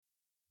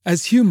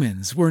As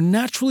humans, we're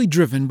naturally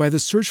driven by the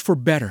search for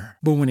better.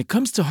 But when it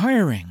comes to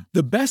hiring,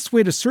 the best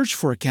way to search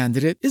for a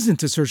candidate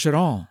isn't to search at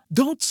all.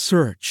 Don't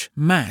search,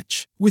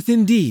 match with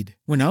Indeed.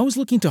 When I was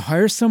looking to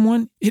hire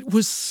someone, it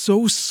was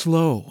so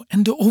slow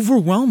and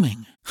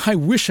overwhelming. I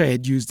wish I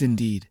had used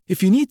Indeed.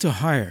 If you need to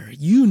hire,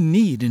 you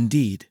need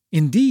Indeed.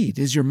 Indeed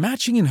is your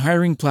matching and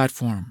hiring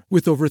platform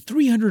with over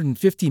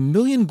 350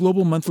 million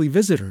global monthly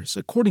visitors,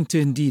 according to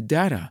Indeed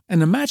data,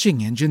 and a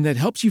matching engine that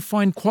helps you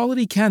find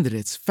quality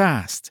candidates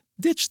fast.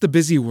 Ditch the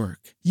busy work.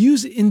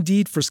 Use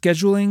Indeed for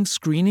scheduling,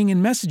 screening,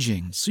 and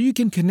messaging so you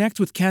can connect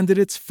with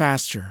candidates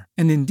faster.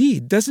 And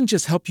Indeed doesn't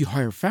just help you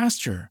hire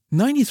faster.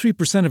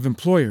 93% of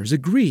employers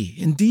agree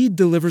Indeed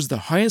delivers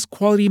the highest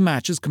quality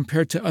matches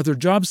compared to other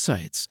job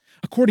sites,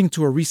 according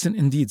to a recent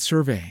Indeed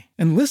survey.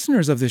 And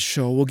listeners of this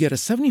show will get a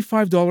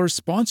 $75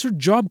 sponsored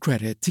job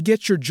credit to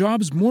get your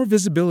jobs more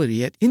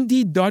visibility at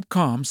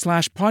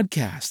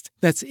Indeed.com/podcast.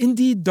 That's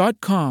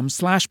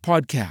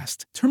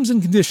Indeed.com/podcast. Terms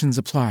and conditions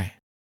apply.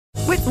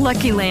 With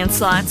Lucky Land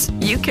Slots,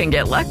 you can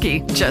get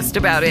lucky just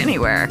about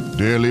anywhere.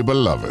 Dearly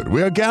beloved,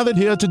 we are gathered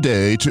here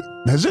today to...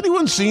 Has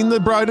anyone seen the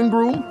bride and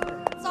groom?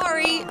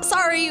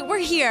 Sorry, we're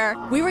here.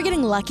 We were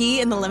getting lucky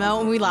in the limo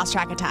and we lost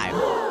track of time.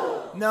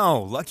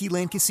 No, Lucky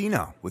Land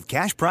Casino, with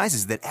cash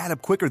prizes that add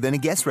up quicker than a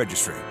guest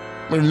registry.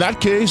 In that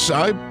case,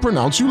 I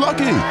pronounce you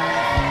lucky.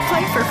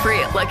 Play for free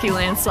at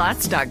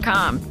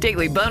LuckyLandSlots.com.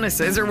 Daily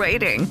bonuses are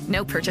waiting.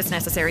 No purchase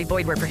necessary.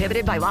 Void where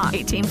prohibited by law.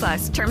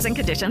 18+. Terms and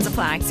conditions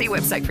apply. See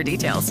website for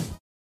details.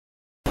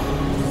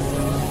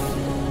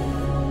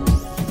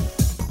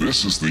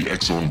 This is the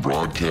X-Zone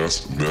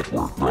Broadcast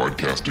Network,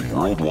 broadcasting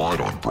worldwide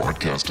on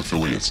broadcast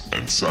affiliates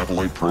and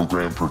satellite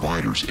program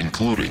providers,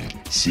 including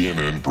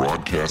CNN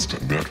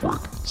Broadcast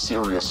Network,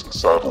 Sirius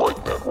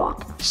Satellite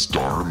Network,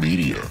 Star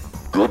Media,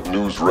 Good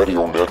News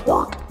Radio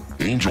Network,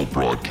 Angel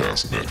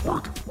Broadcast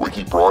Network,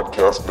 Wiki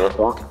Broadcast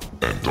Network,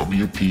 and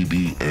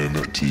WPBN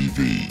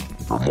TV.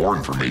 For more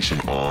information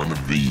on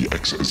the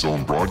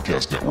X-Zone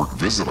Broadcast Network,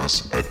 visit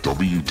us at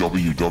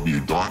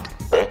www.xzbn.net.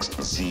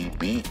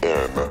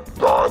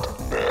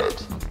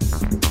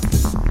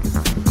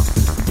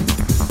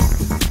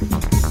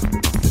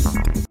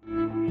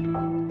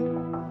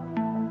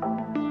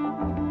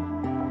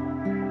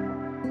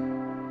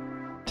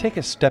 Take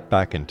a step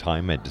back in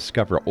time and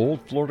discover old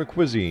Florida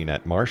cuisine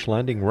at Marsh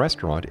Landing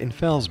Restaurant in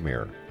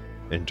Fellsmere.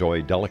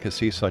 Enjoy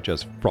delicacies such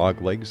as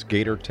frog legs,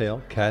 gator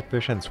tail,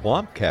 catfish, and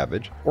swamp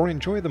cabbage, or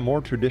enjoy the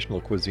more traditional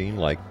cuisine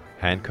like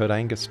hand-cut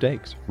Angus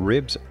steaks,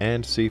 ribs,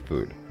 and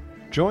seafood.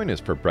 Join us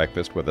for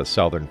breakfast with a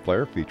southern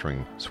flair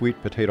featuring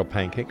sweet potato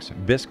pancakes,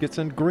 biscuits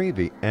and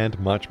gravy, and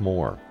much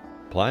more.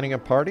 Planning a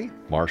party?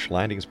 Marsh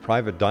Landing's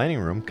private dining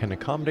room can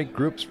accommodate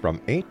groups from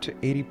 8 to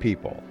 80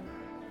 people.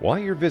 While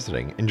you're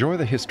visiting, enjoy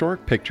the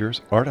historic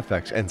pictures,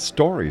 artifacts, and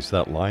stories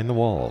that line the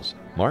walls.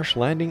 Marsh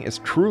Landing is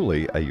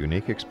truly a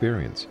unique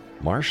experience.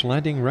 Marsh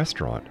Landing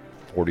Restaurant,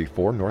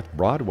 44 North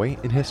Broadway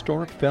in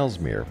historic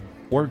Fellsmere,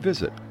 or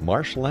visit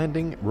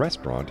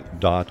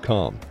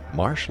marshlandingrestaurant.com.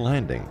 Marsh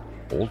Landing,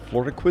 old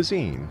Florida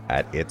cuisine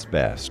at its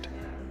best.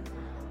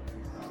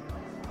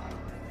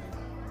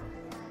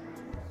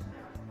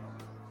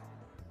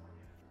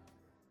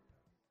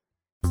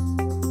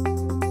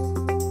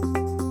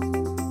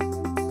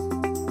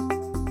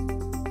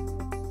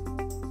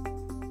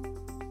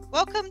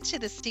 Welcome to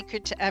The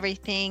Secret to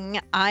Everything.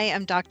 I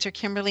am Dr.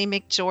 Kimberly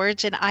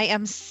McGeorge, and I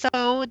am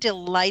so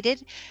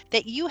delighted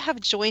that you have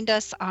joined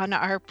us on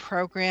our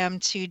program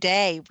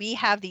today. We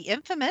have the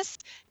infamous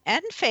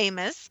and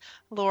famous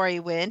Lori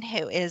Wynn,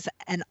 who is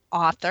an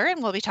author,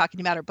 and we'll be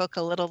talking about her book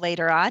a little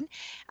later on.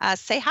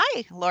 Say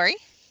hi, Lori.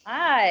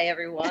 Hi,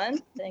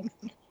 everyone. Thanks.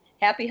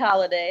 Happy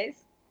holidays.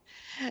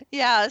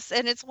 Yes,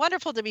 and it's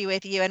wonderful to be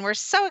with you. And we're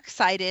so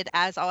excited,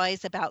 as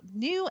always, about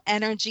new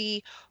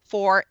energy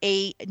for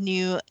a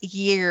new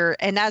year.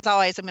 And as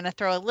always, I'm going to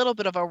throw a little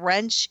bit of a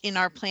wrench in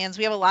our plans.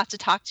 We have a lot to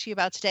talk to you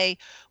about today.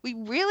 We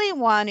really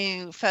want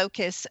to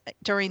focus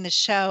during the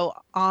show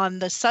on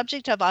the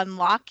subject of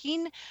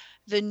unlocking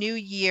the new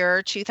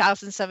year,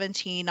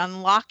 2017,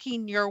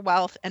 unlocking your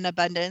wealth and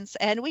abundance.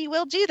 And we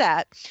will do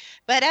that.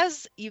 But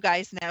as you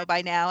guys know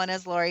by now, and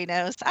as Lori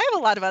knows, I have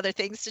a lot of other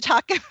things to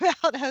talk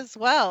about as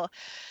well.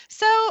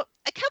 So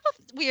a couple of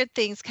weird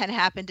things kind of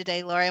happened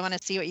today, Lori. I want to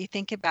see what you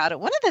think about it.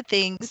 One of the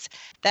things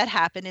that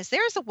happened is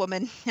there's a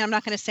woman, and I'm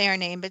not going to say her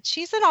name, but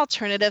she's an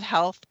alternative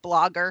health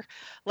blogger,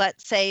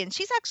 let's say, and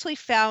she's actually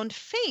found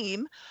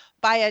fame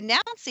by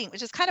announcing,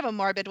 which is kind of a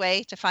morbid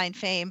way to find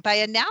fame, by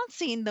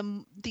announcing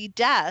the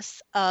deaths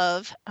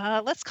of,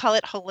 let's call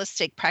it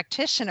holistic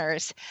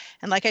practitioners.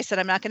 And like I said,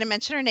 I'm not going to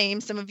mention her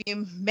name. Some of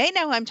you may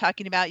know who I'm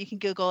talking about. You can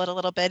Google it a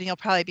little bit and you'll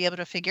probably be able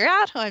to figure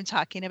out who I'm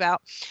talking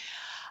about.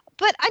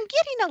 But I'm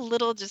getting a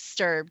little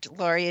disturbed,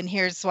 Lori, and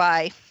here's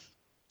why.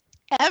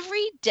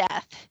 Every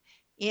death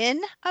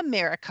in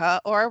America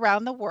or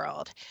around the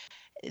world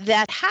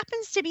that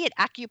happens to be an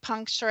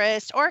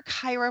acupuncturist or a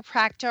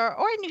chiropractor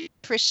or a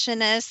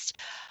nutritionist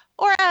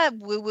or a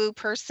woo-woo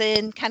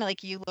person, kind of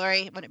like you,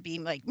 Lori, it wouldn't be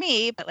like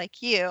me, but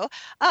like you,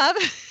 um,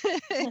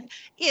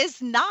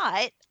 is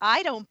not,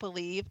 I don't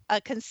believe, a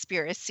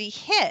conspiracy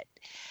hit.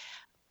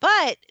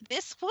 But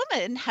this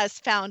woman has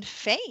found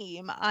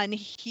fame on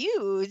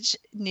huge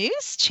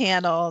news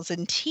channels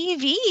and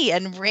TV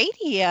and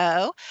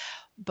radio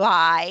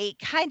by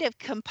kind of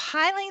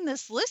compiling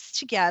this list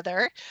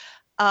together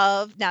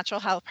of natural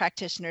health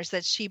practitioners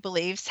that she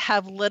believes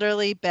have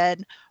literally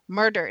been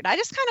murdered. I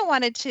just kind of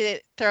wanted to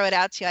throw it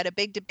out to you. I had a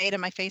big debate on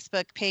my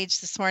Facebook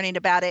page this morning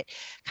about it.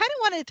 Kind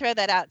of wanted to throw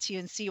that out to you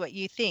and see what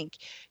you think.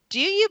 Do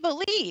you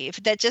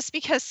believe that just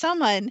because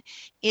someone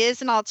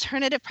is an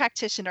alternative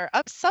practitioner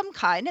of some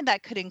kind, and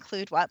that could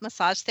include what,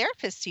 massage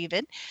therapists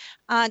even,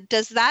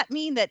 does that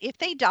mean that if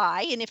they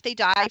die, and if they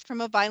die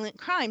from a violent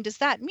crime, does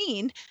that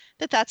mean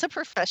that that's a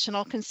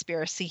professional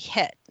conspiracy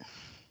hit?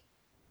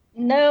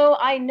 No,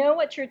 I know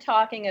what you're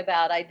talking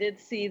about. I did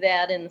see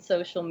that in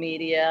social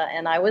media,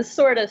 and I was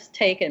sort of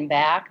taken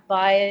back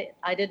by it.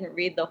 I didn't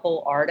read the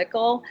whole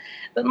article,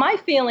 but my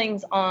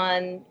feelings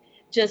on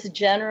just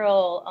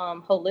general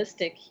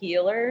holistic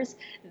healers,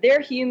 they're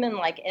human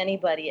like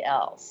anybody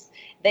else.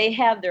 They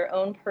have their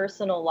own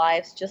personal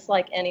lives just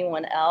like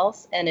anyone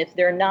else, and if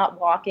they're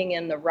not walking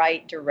in the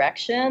right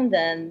direction,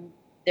 then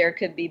there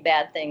could be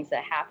bad things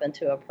that happen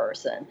to a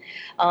person.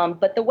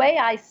 But the way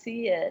I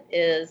see it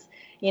is,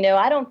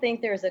 I don't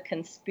think there's a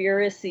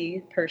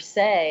conspiracy per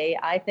se.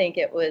 I think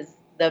it was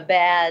the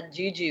bad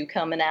juju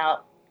coming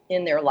out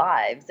in their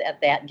lives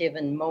at that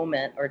given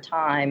moment or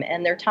time,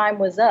 and their time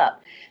was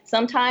up.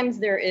 Sometimes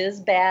there is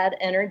bad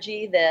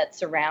energy that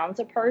surrounds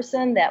a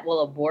person that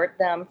will abort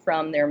them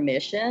from their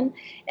mission,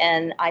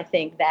 and I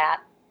think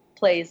that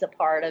plays a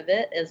part of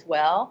it as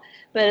well.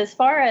 But as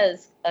far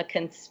as a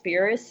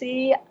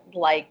conspiracy,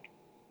 like,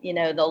 the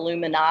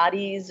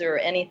Illuminatis or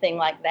anything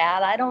like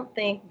that, I don't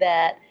think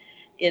that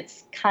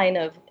it's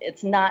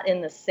not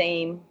in the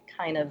same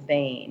kind of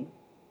vein.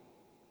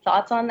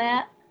 Thoughts on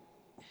that?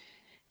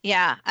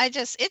 Yeah, it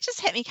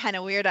just hit me kind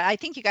of weird. I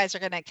think you guys are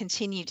going to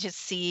continue to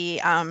see,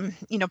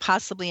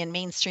 possibly in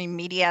mainstream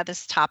media,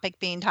 this topic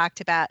being talked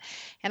about.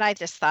 And I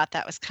just thought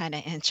that was kind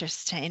of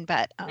interesting.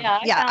 But I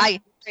found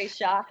it very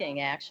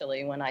shocking,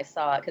 actually, when I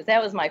saw it, because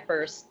that was my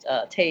first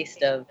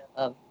taste of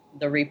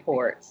the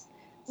reports.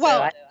 So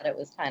I thought it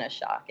was kind of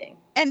shocking.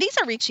 And these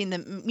are reaching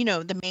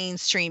the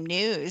mainstream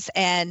news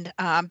and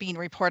being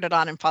reported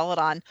on and followed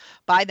on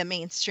by the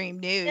mainstream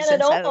news.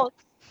 And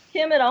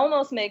Kim, it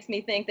almost makes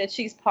me think that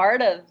she's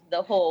part of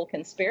the whole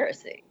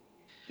conspiracy.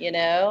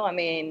 I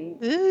mean,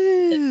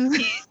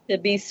 to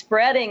be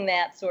spreading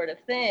that sort of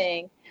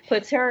thing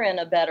puts her in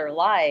a better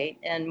light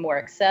and more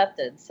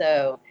accepted.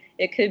 So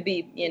it could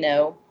be,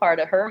 part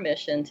of her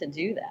mission to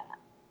do that.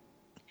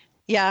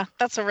 Yeah,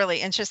 that's a really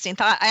interesting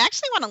thought. I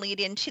actually want to lead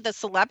into the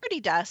celebrity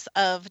deaths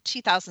of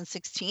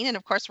 2016. And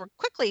of course, we're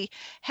quickly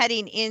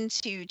heading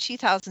into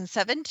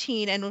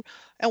 2017. And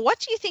what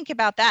do you think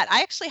about that?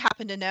 I actually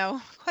happen to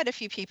know quite a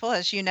few people,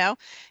 as you know,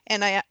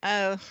 and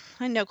I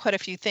know quite a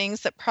few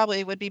things that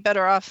probably would be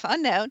better off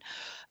unknown.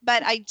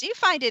 But I do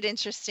find it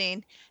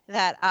interesting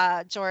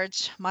that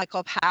George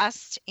Michael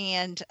passed,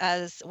 and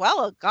as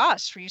well,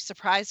 gosh, were you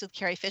surprised with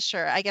Carrie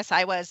Fisher? I guess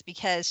I was,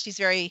 because she's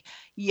very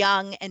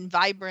young and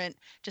vibrant,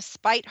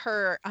 despite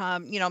her,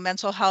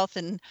 mental health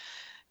and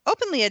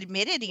openly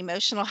admitted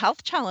emotional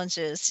health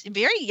challenges.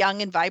 Very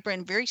young and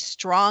vibrant, very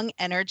strong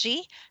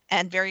energy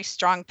and very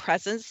strong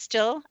presence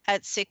still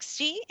at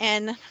 60,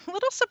 and a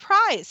little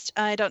surprised.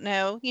 I don't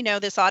know,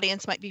 this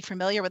audience might be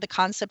familiar with the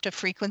concept of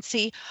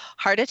frequency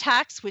heart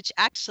attacks, which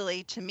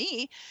actually to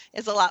me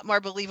is a lot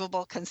more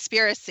believable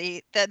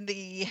conspiracy than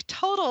the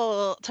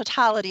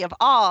totality of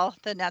all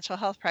the natural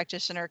health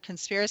practitioner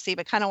conspiracy.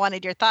 But kind of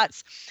wanted your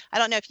thoughts. I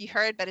don't know if you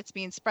heard, but it's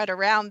being spread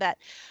around that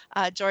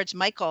George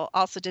Michael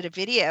also did a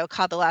video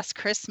called The Last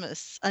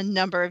Christmas a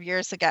number of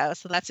years ago.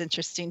 So that's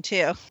interesting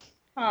too.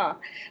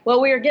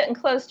 Well, we are getting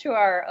close to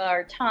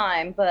our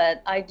time,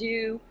 but I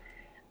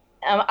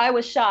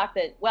was shocked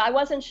I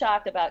wasn't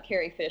shocked about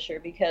Carrie Fisher,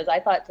 because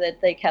I thought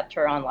that they kept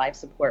her on life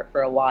support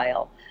for a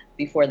while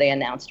before they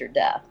announced her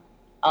death.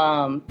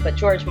 But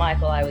George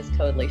Michael, I was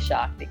totally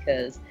shocked,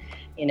 because,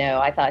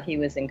 I thought he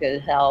was in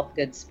good health,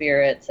 good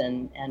spirits,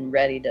 and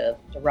ready to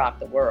rock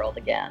the world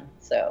again.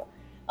 So,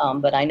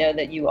 but I know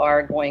that you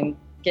are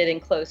getting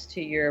close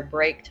to your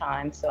break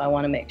time, so I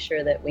want to make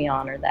sure that we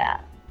honor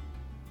that.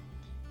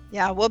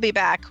 Yeah, we'll be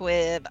back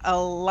with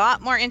a lot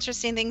more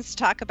interesting things to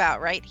talk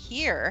about right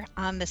here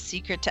on The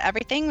Secret to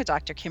Everything with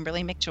Dr.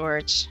 Kimberly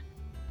McGeorge.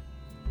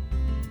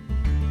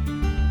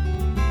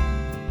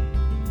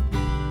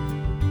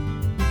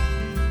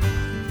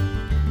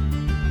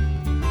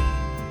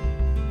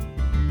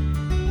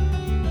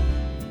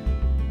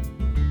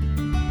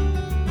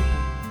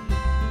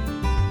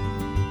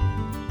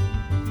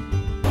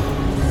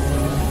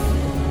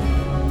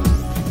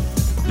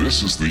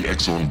 This is the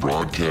X-Zone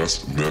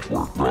Broadcast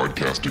Network,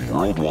 broadcasting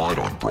worldwide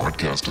on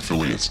broadcast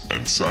affiliates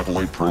and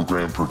satellite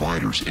program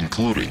providers,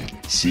 including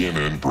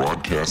CNN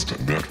Broadcast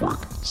Network,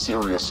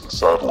 Sirius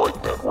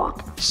Satellite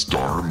Network,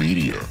 Star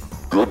Media,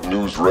 Good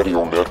News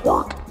Radio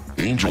Network,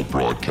 Angel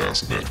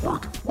Broadcast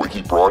Network,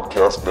 Wiki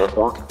Broadcast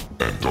Network,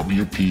 and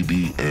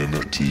WPBN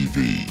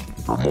TV.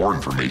 For more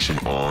information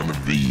on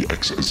the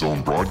X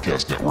Zone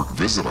Broadcast Network,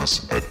 visit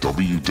us at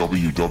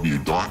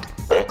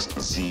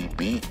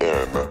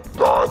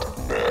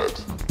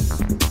www.xzbn.net.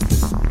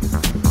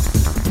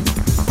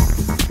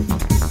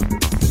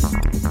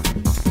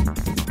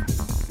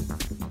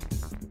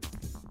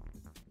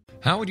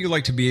 How would you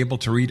like to be able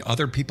to read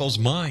other people's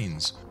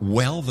minds?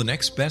 Well, the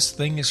next best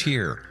thing is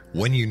here.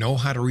 When you know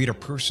how to read a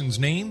person's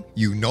name,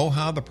 you know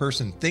how the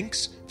person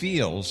thinks,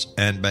 feels,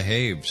 and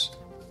behaves.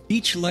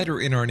 Each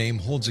letter in our name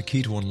holds a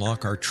key to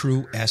unlock our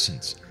true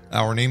essence.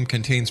 Our name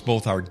contains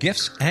both our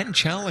gifts and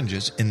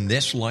challenges in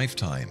this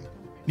lifetime.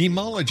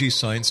 Nemology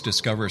science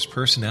discovers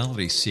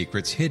personality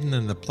secrets hidden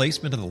in the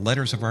placement of the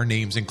letters of our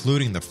names,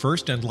 including the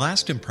first and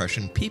last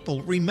impression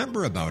people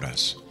remember about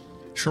us.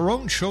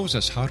 Sharon shows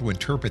us how to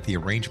interpret the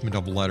arrangement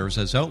of letters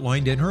as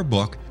outlined in her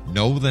book,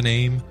 Know the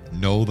Name,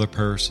 Know the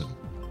Person.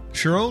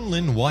 Sharon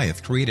Lynn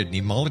Wyeth created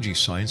Nemology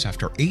science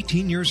after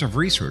 18 years of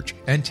research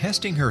and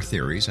testing her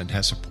theories, and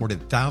has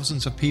supported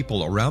thousands of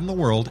people around the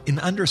world in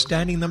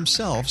understanding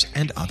themselves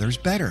and others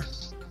better.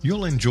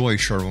 You'll enjoy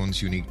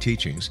Sharon's unique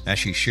teachings as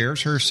she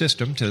shares her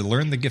system to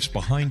learn the gifts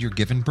behind your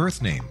given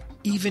birth name.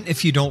 Even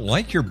if you don't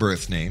like your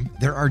birth name,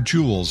 there are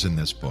jewels in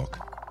this book.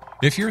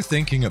 If you're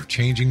thinking of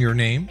changing your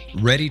name,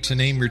 ready to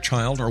name your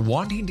child, or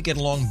wanting to get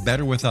along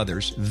better with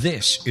others,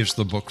 this is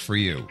the book for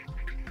you.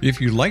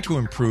 If you'd like to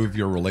improve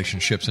your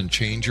relationships and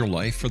change your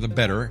life for the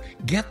better,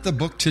 get the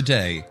book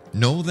today,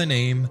 Know the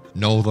Name,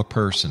 Know the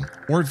Person,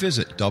 or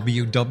visit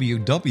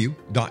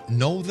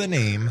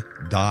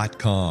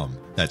www.knowthename.com.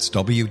 That's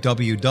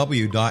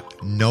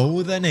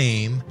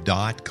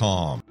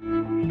www.knowthename.com.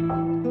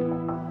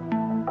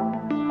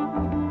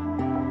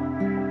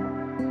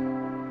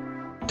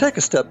 Take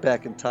a step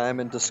back in time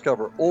and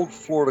discover old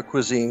Florida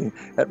cuisine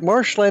at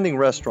Marsh Landing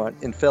Restaurant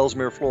in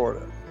Fellsmere,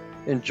 Florida.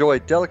 Enjoy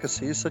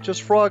delicacies such as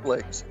frog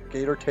legs,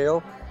 gator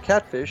tail,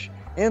 catfish,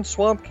 and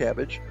swamp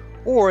cabbage,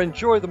 or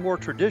enjoy the more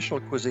traditional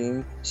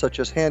cuisine such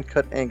as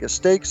hand-cut Angus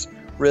steaks,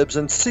 ribs,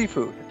 and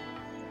seafood.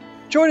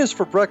 Join us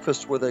for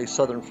breakfast with a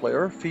southern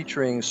flair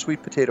featuring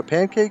sweet potato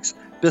pancakes,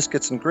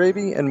 biscuits and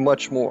gravy, and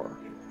much more.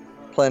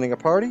 Planning a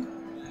party?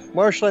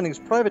 Marsh Landing's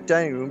private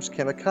dining rooms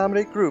can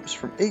accommodate groups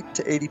from 8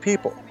 to 80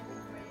 people.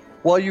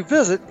 While you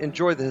visit,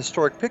 enjoy the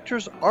historic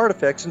pictures,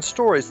 artifacts, and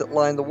stories that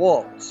line the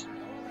walls.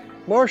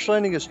 Marsh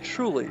Landing is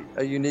truly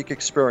a unique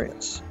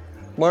experience.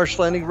 Marsh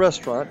Landing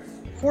Restaurant,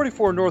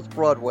 44 North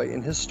Broadway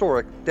in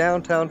historic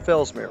downtown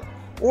Fellsmere,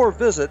 or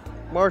visit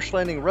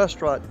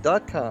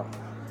marshlandingrestaurant.com.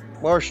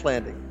 Marsh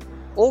Landing,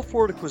 old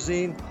Florida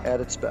cuisine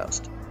at its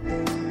best.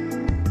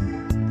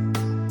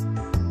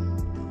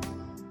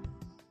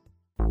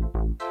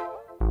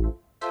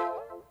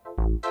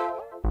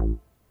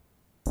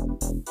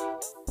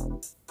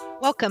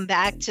 Welcome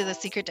back to The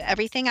Secret to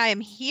Everything. I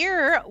am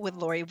here with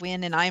Lori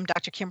Wynn, and I am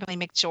Dr. Kimberly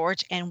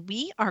McGeorge, and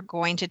we are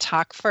going to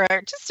talk for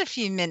just a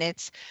few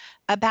minutes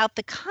about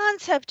the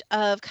concept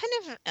of kind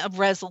of a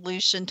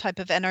resolution type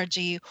of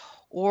energy,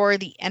 or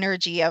the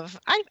energy of,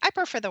 I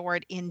prefer the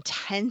word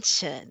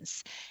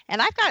intentions.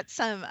 And I've got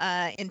some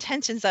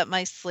intentions up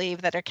my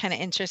sleeve that are kind of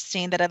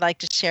interesting that I'd like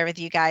to share with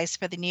you guys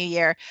for the new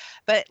year.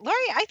 But Lori,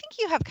 I think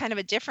you have kind of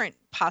a different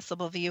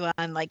possible view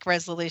on like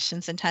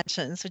resolutions,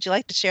 intentions. Would you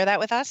like to share that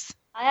with us?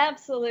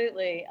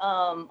 Absolutely.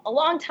 A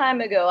long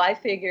time ago, I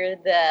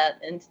figured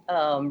that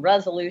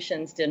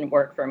resolutions didn't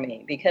work for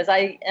me because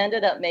I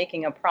ended up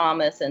making a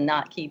promise and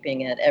not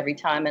keeping it every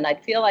time, and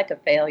I'd feel like a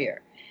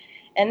failure.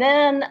 And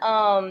then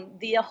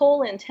the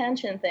whole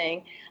intention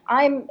thing,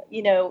 I'm,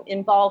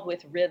 involved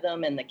with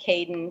rhythm and the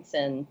cadence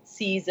and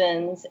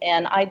seasons,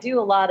 and I do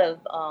a lot of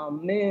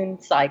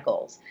moon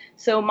cycles.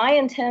 So my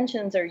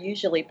intentions are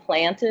usually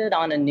planted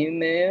on a new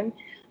moon,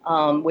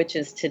 which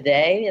is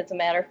today, as a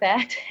matter of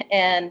fact,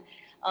 and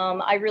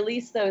I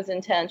release those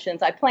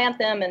intentions. I plant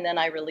them and then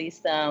I release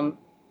them,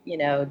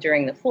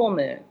 during the full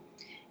moon.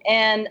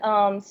 And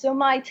so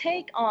my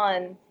take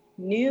on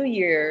New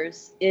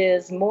Year's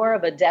is more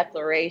of a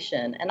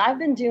declaration. And I've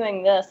been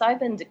doing this. I've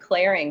been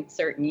declaring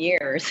certain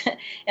years.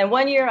 And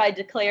one year I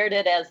declared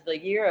it as the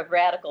year of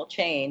radical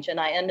change. And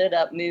I ended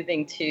up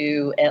moving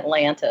to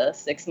Atlanta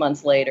 6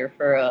 months later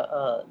for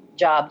a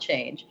job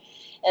change.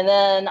 And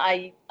then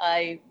I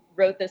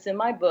wrote this in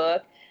my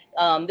book.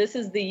 This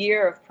is the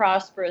year of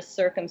prosperous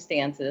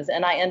circumstances,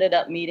 and I ended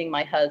up meeting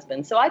my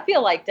husband. So I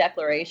feel like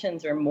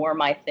declarations are more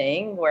my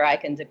thing, where I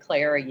can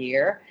declare a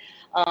year.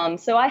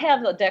 So I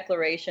have a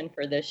declaration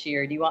for this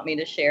year. Do you want me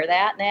to share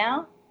that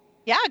now?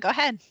 Yeah, go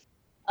ahead.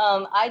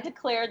 I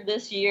declared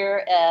this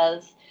year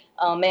as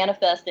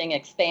manifesting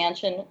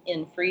expansion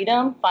in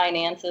freedom,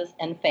 finances,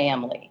 and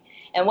family.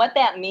 And what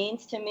that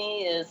means to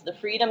me is the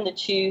freedom to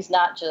choose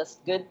not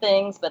just good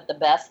things, but the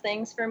best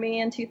things for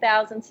me in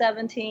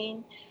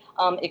 2017.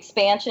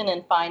 expansion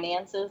in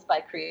finances by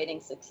creating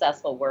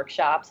successful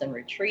workshops and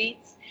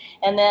retreats,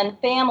 and then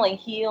family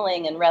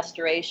healing and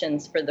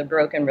restorations for the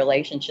broken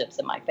relationships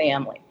in my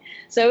family.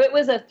 So it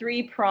was a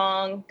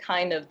three-pronged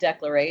kind of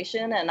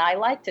declaration, and I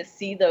like to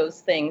see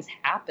those things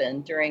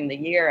happen during the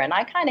year, and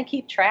I kind of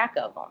keep track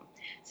of them.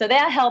 So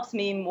that helps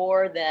me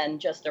more than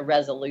just a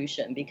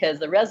resolution, because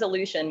the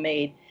resolution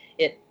made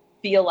it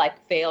feel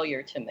like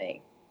failure to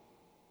me.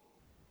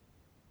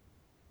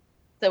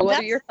 So what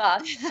are your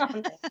thoughts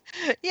on that?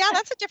 Yeah,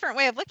 that's a different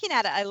way of looking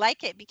at it. I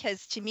like it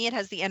because to me it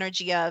has the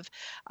energy of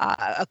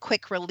a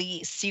quick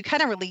release. You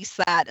kind of release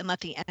that and let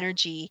the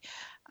energy,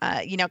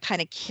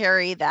 kind of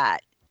carry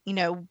that,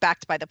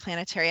 backed by the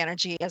planetary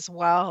energy as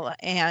well,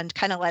 and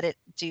kind of let it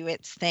do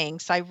its thing.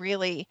 So I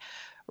really,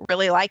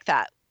 really like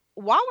that.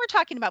 While we're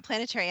talking about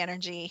planetary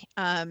energy,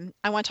 I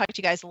want to talk to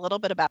you guys a little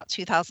bit about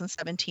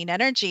 2017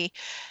 energy.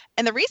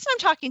 And the reason I'm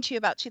talking to you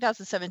about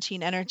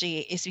 2017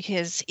 energy is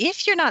because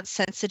if you're not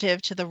sensitive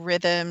to the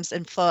rhythms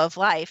and flow of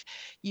life,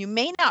 you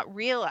may not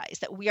realize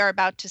that we are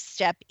about to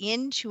step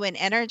into an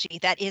energy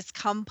that is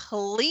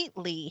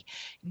completely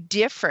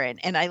different.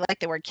 And I like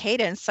the word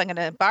cadence, so I'm going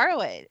to borrow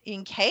it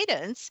in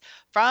cadence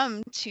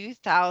from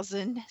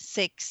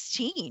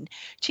 2016.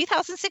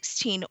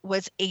 2016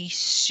 was a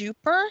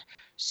super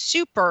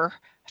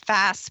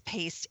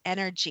fast-paced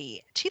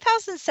energy.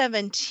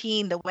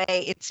 2017, the way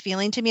it's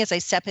feeling to me as I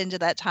step into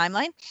that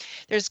timeline,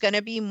 there's going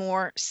to be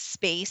more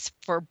space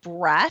for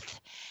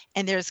breath,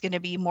 and there's going to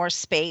be more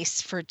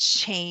space for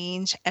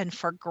change and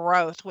for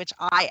growth, which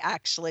I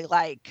actually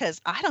like,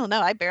 because I don't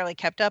know, I barely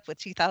kept up with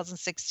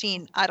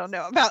 2016. I don't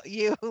know about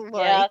you,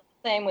 Lori. Yeah,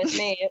 same with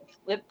me.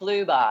 It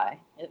flew by.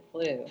 It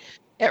flew.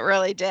 It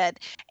really did.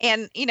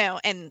 And,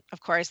 and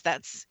of course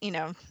that's,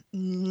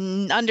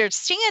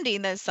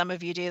 understanding that some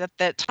of you do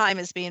that time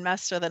is being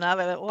messed with and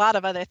a lot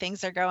of other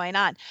things are going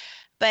on.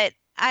 But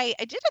I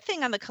did a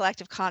thing on the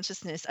collective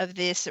consciousness of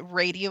this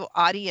radio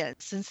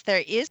audience, since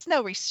there is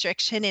no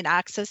restriction in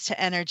access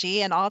to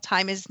energy and all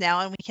time is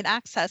now, and we can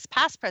access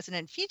past, present,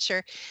 and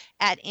future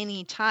at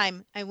any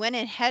time. I went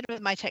ahead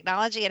with my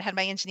technology and had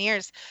my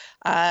engineers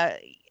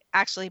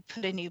actually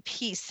put a new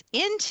piece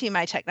into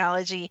my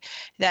technology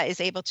that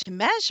is able to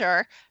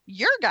measure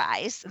your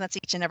guys, and that's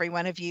each and every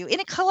one of you,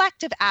 in a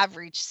collective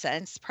average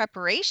sense,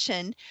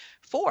 preparation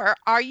for,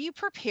 are you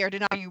prepared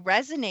and are you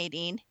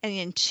resonating and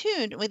in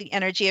tune with the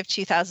energy of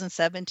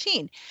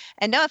 2017?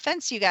 And no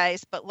offense, you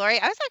guys, but Lori,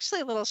 I was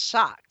actually a little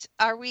shocked.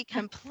 Are we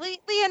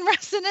completely in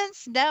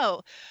resonance?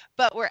 No,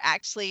 but we're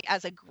actually,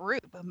 as a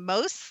group,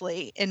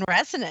 mostly in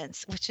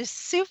resonance, which is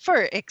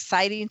super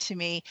exciting to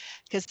me,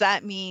 because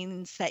that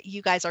means that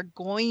you guys are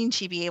going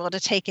to be able to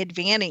take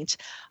advantage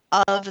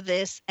of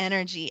this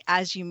energy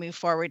as you move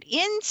forward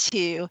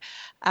into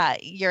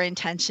your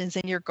intentions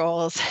and your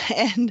goals.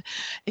 And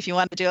if you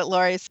want to do it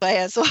Lori's way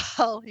as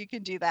well, you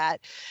can do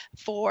that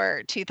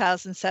for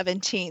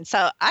 2017.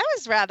 So I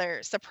was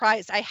rather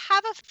surprised. I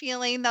have a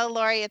feeling, though,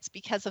 Lori, it's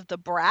because of the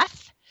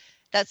breath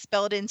that's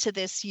built into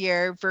this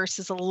year,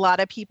 versus a lot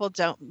of people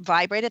don't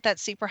vibrate at that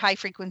super high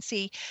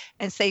frequency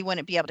and say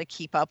wouldn't be able to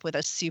keep up with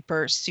a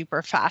super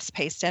fast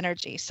paced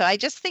energy. So I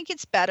just think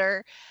it's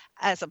better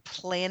as a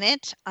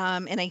planet.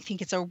 And I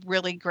think it's a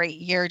really great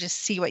year to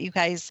see what you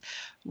guys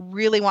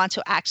really want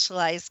to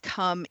actualize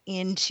come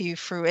into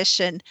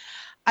fruition.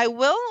 I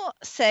will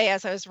say,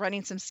 as I was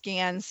running some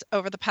scans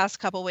over the past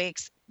couple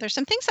weeks, there's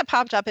some things that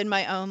popped up in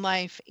my own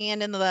life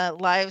and in the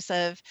lives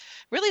of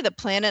really the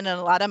planet and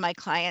a lot of my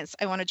clients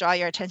I want to draw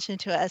your attention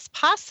to as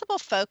possible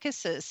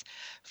focuses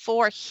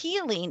for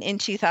healing in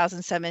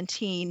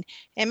 2017.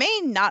 It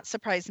may not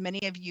surprise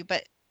many of you,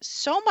 but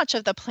so much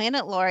of the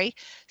planet, Lori,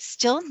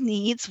 still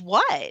needs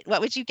what? What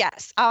would you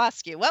guess? I'll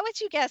ask you, what would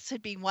you guess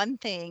would be one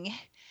thing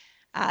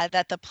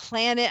that the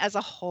planet as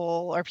a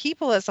whole, or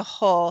people as a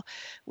whole,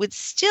 would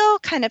still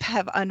kind of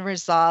have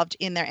unresolved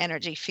in their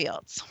energy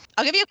fields?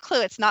 I'll give you a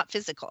clue. It's not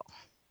physical.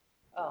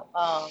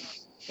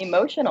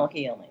 Emotional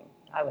healing,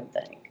 I would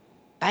think.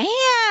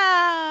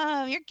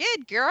 Bam! You're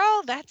good,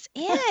 girl. That's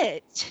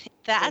it.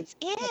 That's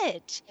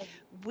it.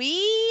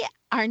 We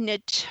are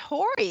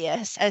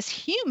notorious as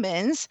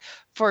humans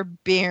for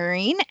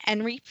bearing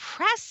and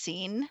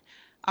repressing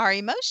our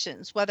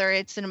emotions, whether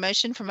it's an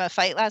emotion from a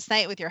fight last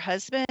night with your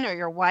husband or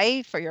your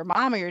wife or your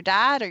mom or your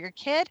dad or your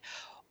kid,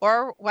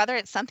 or whether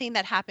it's something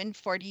that happened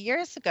 40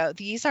 years ago.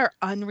 These are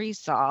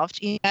unresolved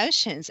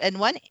emotions. And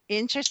one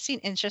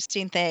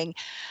interesting thing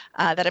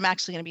that I'm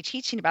actually going to be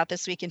teaching about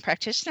this week in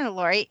Practitioner,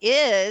 Lori,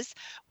 is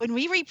when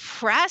we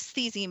repress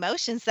these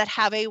emotions that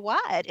have a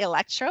what?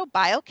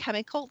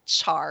 Electrobiochemical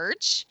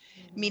charge,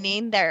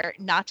 meaning they're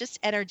not just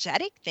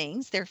energetic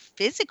things, they're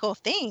physical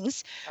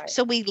things. Right.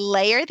 So we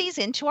layer these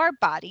into our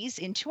bodies,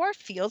 into our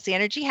fields. The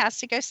energy has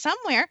to go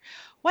somewhere.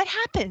 What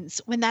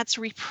happens when that's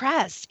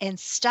repressed and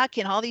stuck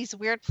in all these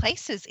weird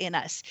places in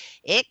us?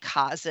 It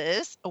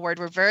causes a word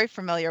we're very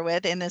familiar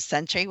with in this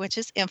century, which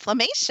is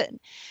inflammation.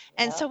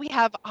 And so we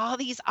have all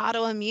these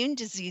autoimmune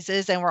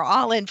diseases and we're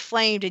all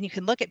inflamed. And you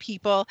can look at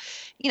people,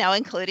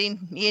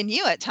 including me and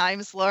you at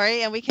times,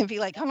 Lori, and we can be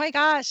like, oh my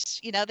gosh,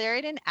 they're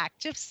in an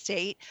active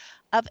state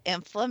of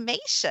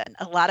inflammation.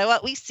 A lot of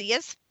what we see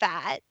as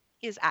fat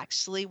is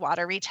actually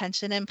water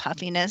retention and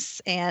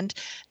puffiness and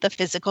the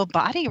physical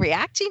body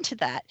reacting to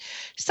that.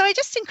 So I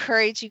just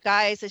encourage you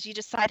guys, as you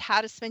decide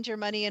how to spend your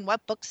money and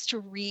what books to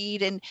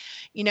read and,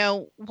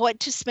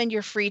 what to spend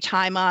your free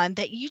time on,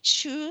 that you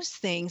choose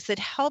things that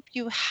help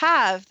you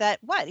have that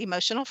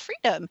emotional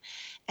freedom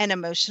and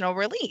emotional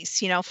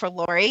release. For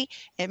Lori,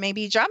 it may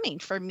be drumming.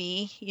 For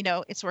me,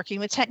 it's working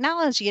with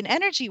technology and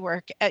energy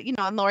work, and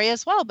Lori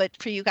as well. But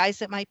for you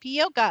guys, it might be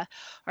yoga,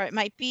 or it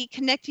might be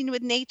connecting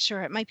with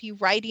nature. It might be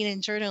writing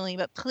and journaling.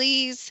 But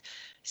please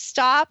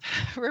stop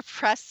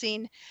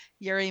repressing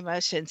your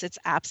emotions. It's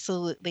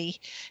absolutely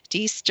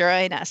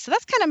destroying us. So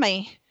that's kind of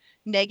my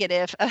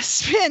negative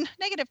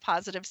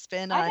positive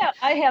spin on.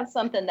 I have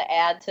something to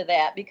add to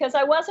that, because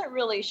I wasn't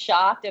really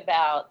shocked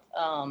about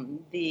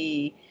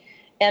the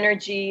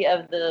energy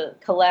of the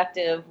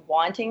collective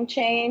wanting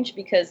change,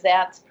 because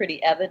that's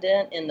pretty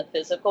evident in the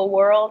physical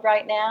world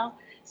right now.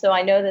 So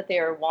I know that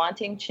they're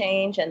wanting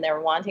change and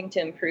they're wanting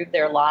to improve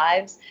their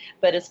lives.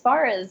 But as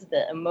far as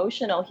the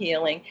emotional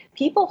healing,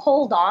 people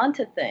hold on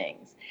to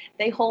things.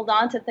 They hold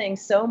on to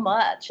things so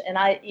much. And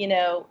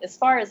as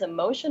far as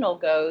emotional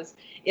goes,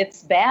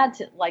 it's bad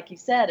to, like you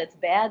said, it's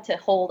bad to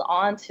hold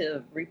on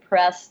to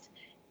repressed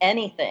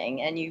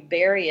anything, and you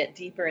bury it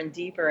deeper and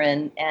deeper,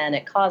 and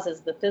it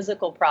causes the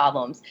physical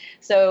problems.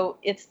 So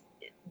it's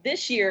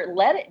this year,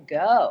 let it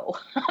go.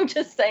 I'm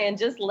just saying,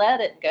 just let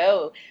it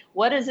go.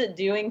 What is it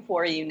doing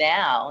for you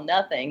now?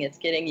 Nothing. It's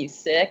getting you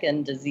sick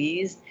and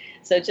diseased.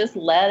 So just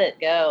let it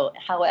go,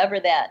 however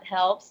that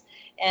helps.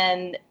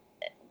 And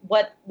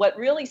what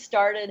really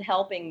started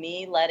helping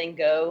me letting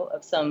go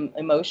of some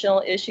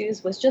emotional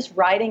issues was just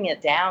writing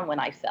it down when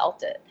I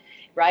felt it,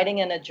 writing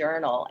in a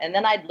journal. And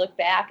then I'd look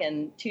back,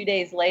 and 2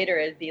 days later,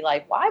 it'd be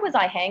like, why was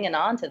I hanging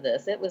on to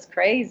this? It was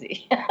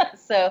crazy.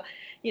 So,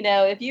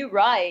 if you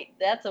write,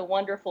 that's a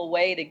wonderful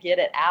way to get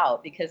it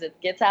out, because it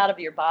gets out of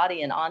your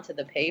body and onto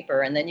the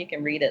paper. And then you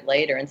can read it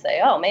later and say,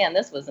 oh man,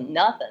 this was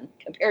nothing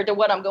compared to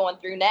what I'm going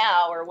through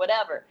now, or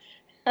whatever.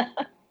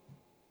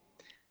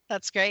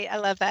 That's great. I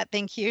love that.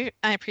 Thank you.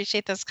 I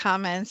appreciate those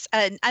comments.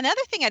 And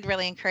another thing I'd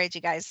really encourage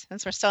you guys,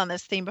 since we're still on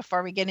this theme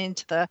before we get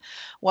into the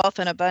wealth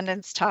and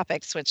abundance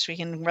topics, which we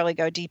can really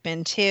go deep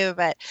into,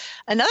 but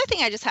another thing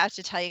I just have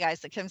to tell you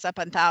guys that comes up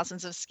on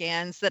thousands of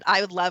scans that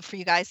I would love for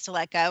you guys to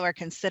let go, or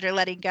consider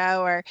letting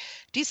go, or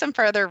do some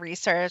further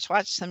research,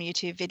 watch some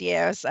YouTube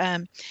videos,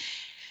 and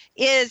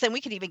we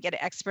could even get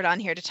an expert on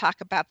here to talk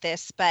about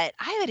this, but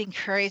I would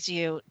encourage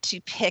you to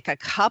pick a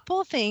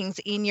couple things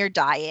in your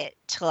diet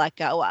to let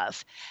go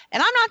of.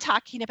 And I'm not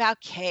talking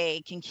about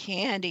cake and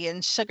candy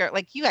and sugar.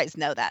 Like, you guys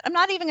know that. I'm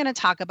not even going to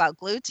talk about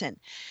gluten.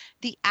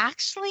 The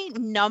actually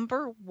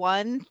number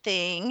one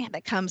thing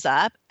that comes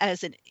up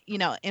as an,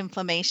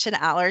 inflammation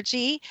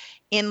allergy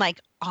in like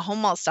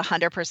almost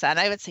 100%,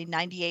 I would say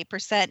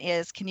 98%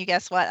 is, can you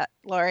guess what,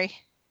 Lori?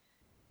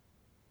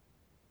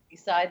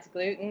 Besides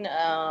gluten,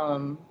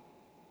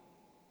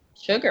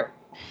 sugar.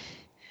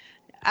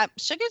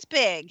 Sugar's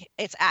big.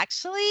 It's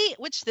actually,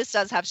 which this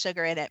does have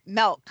sugar in it,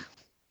 milk.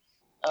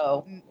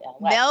 Oh,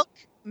 yeah.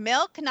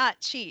 Milk, not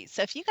cheese.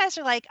 So if you guys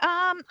are like,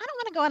 I don't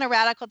want to go on a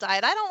radical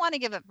diet. I don't want to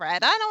give up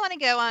bread. I don't want to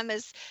go on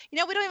this, we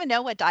don't even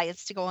know what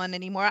diets to go on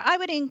anymore. I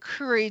would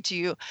encourage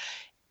you,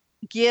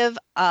 give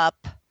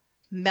up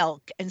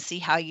milk and see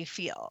how you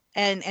feel.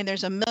 And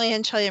there's a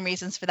million trillion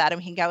reasons for that, and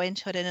we can go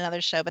into it in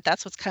another show, but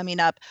that's what's coming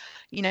up,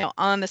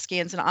 on the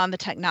scans and on the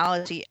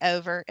technology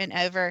over and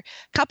over.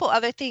 A couple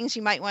other things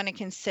you might want to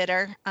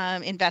consider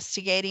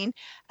investigating.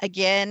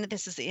 Again,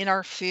 this is in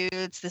our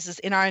foods, this is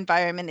in our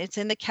environment, it's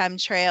in the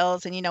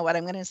chemtrails, and you know what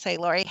I'm going to say,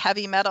 Lori,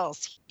 heavy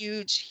metals,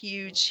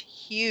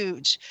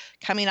 huge,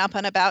 coming up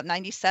on about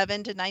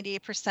 97 to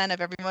 98%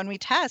 of everyone we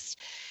test.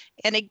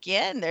 And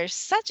again, there's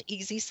such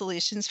easy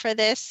solutions for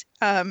this.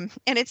 And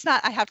it's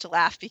not, I have to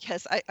laugh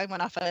because I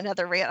went off on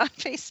another rant on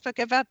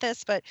Facebook about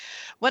this, but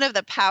one of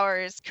the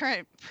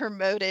current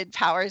promoted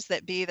powers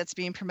that be, that's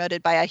being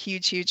promoted by a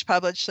huge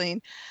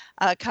publishing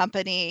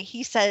company,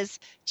 he says,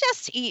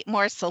 just eat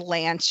more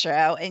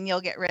cilantro and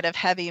you'll get rid of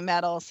heavy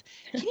metals.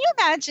 Can you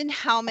imagine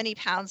how many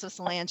pounds of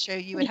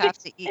cilantro you would have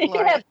to eat,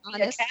 Laura?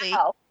 Honestly.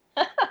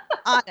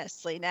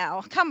 Honestly,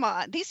 now, come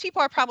on. These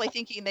people are probably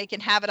thinking they can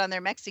have it on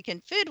their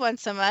Mexican food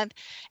once a month.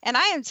 And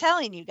I am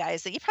telling you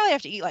guys that you probably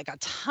have to eat like a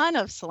ton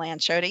of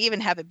cilantro to even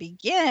have it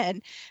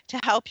begin to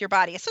help your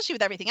body, especially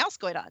with everything else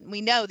going on.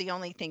 We know the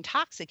only thing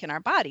toxic in our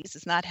bodies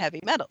is not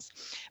heavy metals.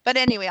 But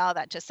anyway, all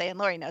that to say, and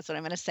Lori knows what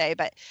I'm going to say,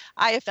 but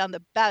I have found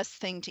the best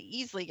thing to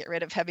easily get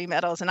rid of heavy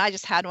metals, and I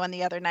just had one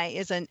the other night,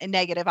 is a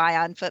negative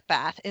ion foot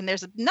bath. And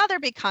there's another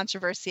big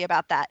controversy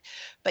about that.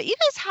 But you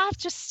guys have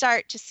to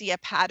start to see a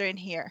pattern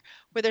here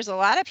where there's a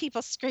lot of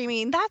people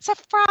screaming, that's a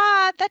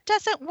fraud, that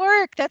doesn't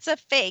work, that's a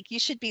fake. You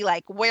should be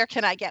like, where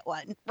can I get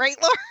one? Right,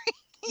 Lori?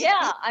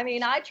 Yeah, I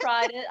mean, I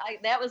tried it.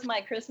 That was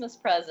my Christmas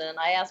present.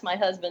 I asked my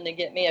husband to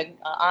get me a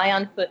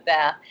ion foot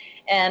bath,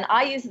 and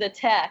I use the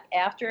tech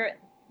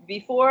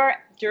before,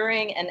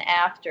 during, and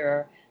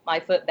after my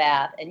foot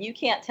bath, and you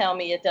can't tell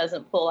me it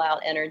doesn't pull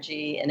out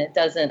energy and it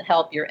doesn't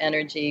help your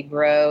energy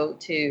grow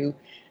to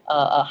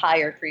a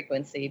higher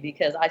frequency,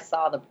 because I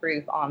saw the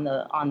proof on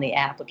the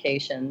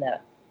application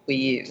that we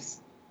use.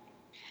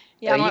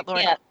 Yeah, so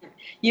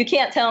you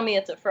can't tell me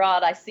it's a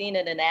fraud. I've seen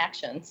it in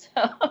action. So.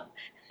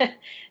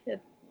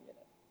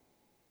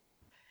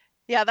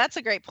 Yeah, that's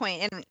a great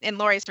point. And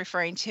Lori's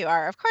referring to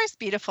our, of course,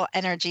 beautiful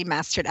Energy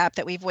Mastered app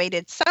that we've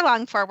waited so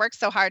long for, worked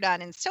so hard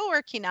on, and still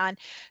working on,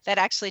 that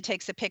actually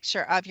takes a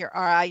picture of your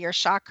aura, your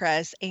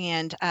chakras,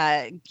 and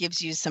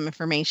gives you some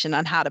information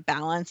on how to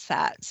balance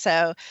that.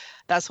 So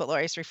that's what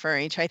Lori's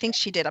referring to. I think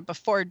she did a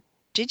before.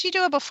 Did you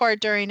do a before,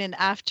 during, and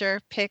after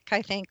pic,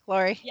 I think,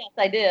 Lori? Yes,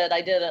 I did.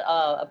 I did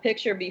a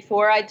picture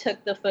before I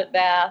took the foot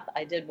bath.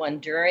 I did one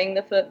during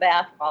the foot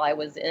bath while I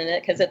was in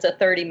it, because it's a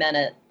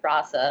 30-minute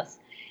process.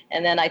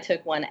 And then I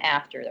took one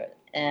after it.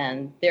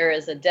 And there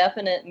is a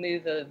definite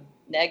move of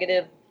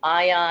negative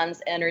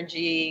ions,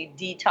 energy,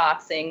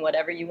 detoxing,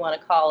 whatever you want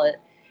to call it.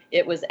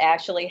 It was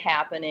actually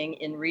happening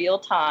in real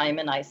time,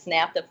 and I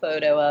snapped a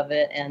photo of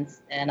it and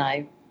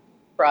I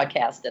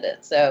broadcasted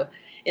it. So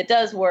it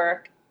does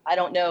work. I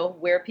don't know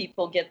where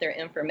people get their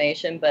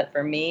information, but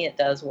for me, it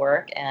does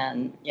work.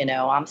 And,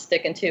 I'm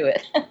sticking to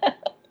it.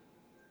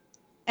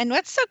 And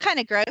what's so kind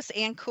of gross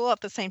and cool at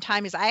the same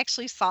time is I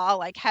actually saw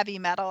like heavy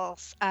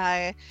metals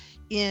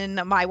in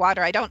my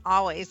water. I don't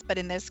always, but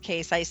in this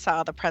case, I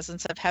saw the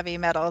presence of heavy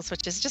metals,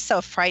 which is just so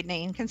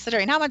frightening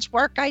considering how much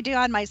work I do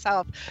on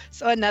myself.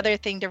 So another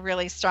thing to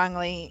really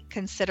strongly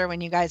consider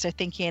when you guys are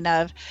thinking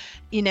of,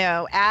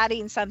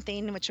 adding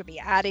something, which would be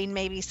adding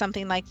maybe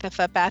something like the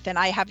foot bath. And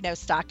I have no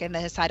stock in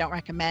this. I don't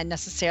recommend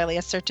necessarily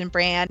a certain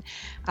brand.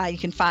 You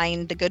can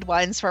find the good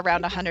ones for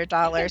around $100. You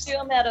can do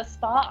them at a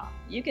spa.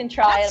 You can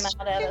try them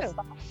out at a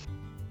spa.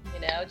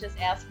 Just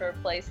ask for a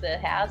place that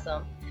has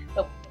them.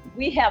 But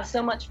we have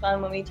so much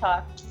fun when we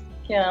talk,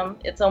 Kim.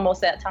 It's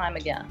almost that time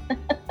again.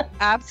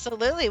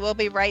 Absolutely. We'll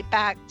be right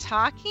back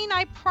talking,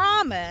 I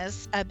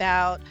promise,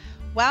 about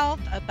wealth,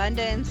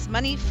 abundance,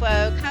 money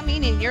flow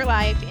coming in your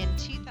life in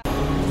 2000.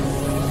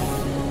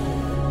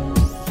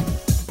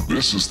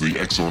 This is the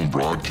X-Zone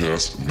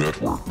Broadcast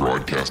Network,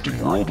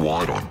 broadcasting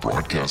worldwide on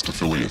broadcast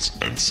affiliates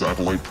and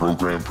satellite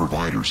program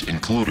providers,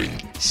 including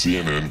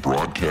CNN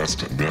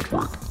Broadcast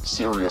Network,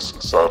 Sirius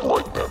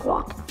Satellite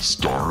Network,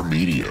 Star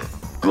Media,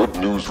 Good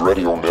News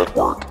Radio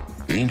Network,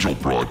 Angel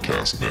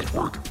Broadcast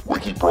Network,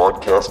 Wiki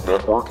Broadcast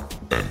Network,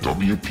 and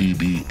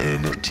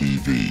WPBN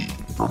TV.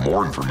 For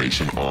more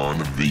information on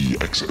the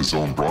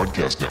X-Zone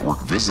Broadcast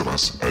Network, visit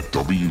us at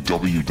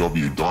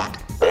www.xzbn.net.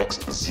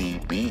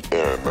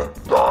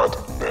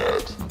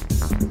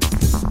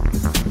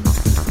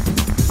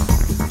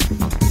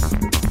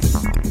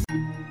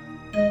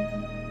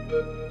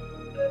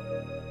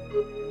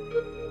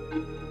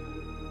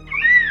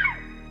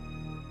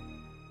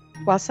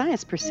 While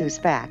science pursues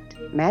fact,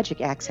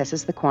 magic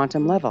accesses the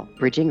quantum level,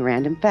 bridging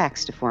random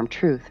facts to form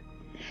truth.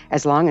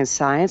 As long as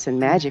science and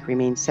magic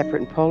remain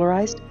separate and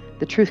polarized,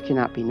 the truth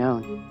cannot be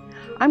known.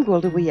 I'm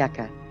Gwilda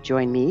Wiyaka.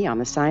 Join me on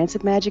the Science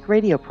of Magic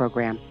radio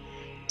program,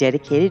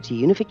 dedicated to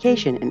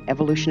unification and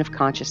evolution of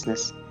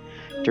consciousness.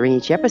 During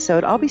each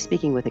episode, I'll be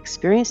speaking with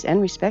experienced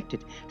and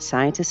respected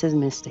scientists and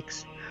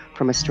mystics.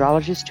 From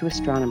astrologers to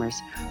astronomers,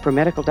 from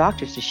medical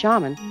doctors to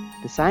shaman,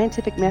 the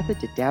scientific method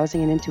to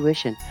dowsing and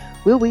intuition,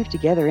 we'll weave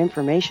together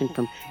information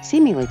from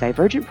seemingly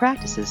divergent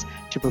practices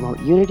to promote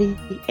unity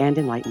and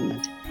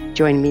enlightenment.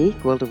 Join me,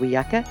 Gwilda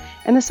Wiyaka,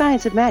 and the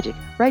Science of Magic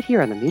right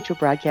here on the Mutual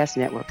Broadcast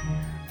Network.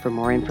 For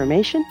more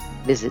information,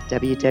 visit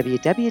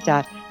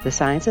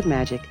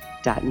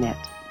www.thescienceofmagic.net.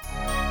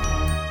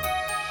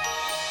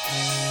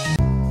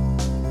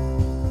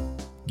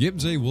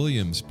 Gibbs A.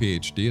 Williams,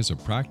 Ph.D., is a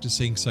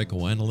practicing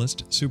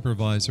psychoanalyst,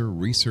 supervisor,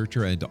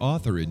 researcher, and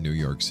author in New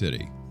York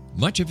City.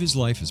 Much of his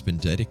life has been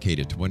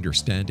dedicated to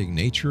understanding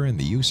nature and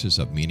the uses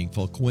of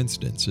meaningful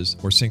coincidences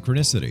or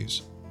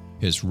synchronicities.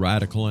 His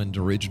radical and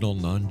original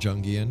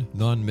non-Jungian,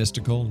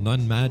 non-mystical,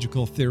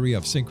 non-magical theory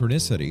of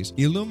synchronicities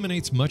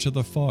illuminates much of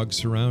the fog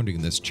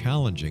surrounding this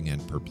challenging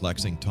and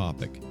perplexing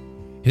topic.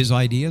 His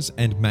ideas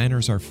and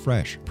manners are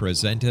fresh,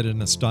 presented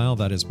in a style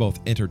that is both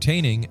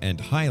entertaining and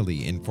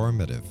highly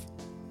informative.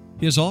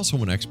 He is also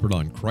an expert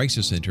on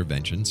crisis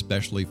intervention,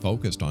 specially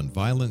focused on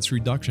violence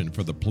reduction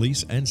for the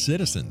police and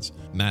citizens,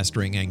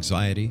 mastering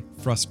anxiety,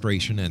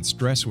 frustration, and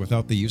stress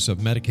without the use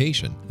of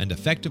medication, and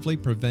effectively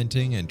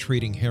preventing and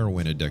treating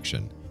heroin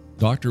addiction.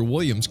 Dr.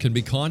 Williams can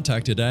be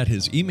contacted at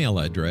his email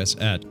address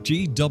at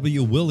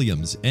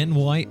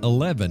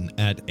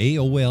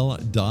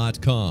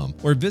gwwilliamsny11@aol.com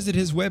or visit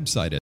his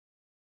website at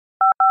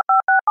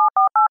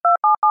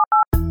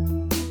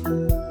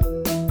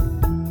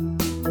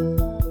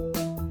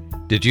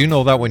Did you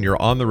know that when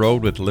you're on the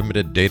road with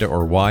limited data or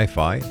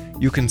Wi-Fi,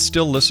 you can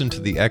still listen to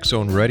the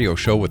X-Zone Radio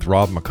Show with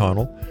Rob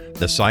McConnell,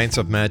 The Science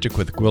of Magic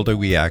with Gwilda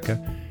Wiyaka,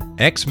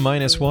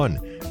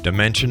 X-1,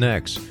 Dimension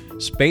X,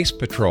 Space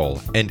Patrol,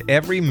 and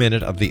every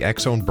minute of the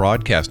X-Zone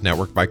Broadcast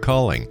Network by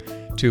calling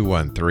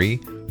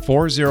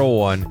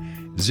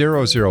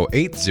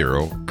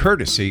 213-401-0080,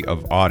 courtesy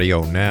of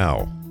Audio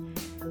Now.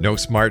 No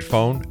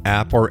smartphone,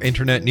 app, or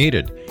internet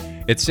needed.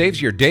 It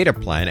saves your data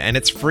plan, and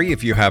it's free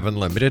if you have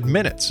unlimited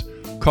minutes.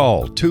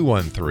 Call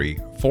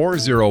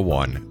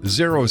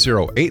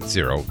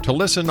 213-401-0080 to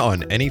listen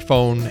on any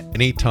phone,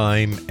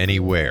 anytime,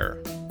 anywhere.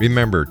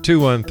 Remember,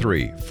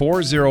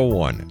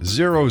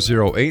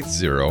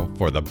 213-401-0080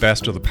 for the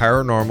best of the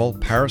paranormal,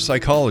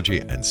 parapsychology,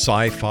 and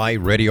sci-fi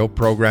radio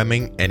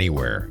programming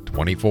anywhere,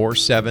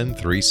 24/7,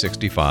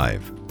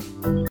 365.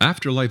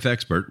 Afterlife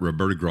expert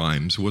Roberta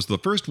Grimes was the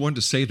first one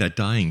to say that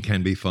dying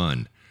can be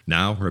fun.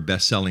 Now her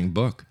best-selling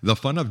book, The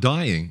Fun of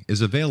Dying, is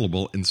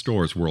available in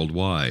stores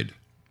worldwide.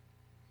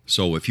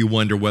 So if you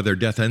wonder whether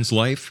death ends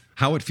life,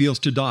 how it feels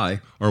to die,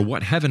 or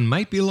what heaven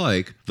might be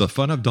like, The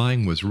Fun of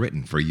Dying was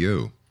written for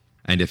you.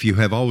 And if you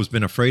have always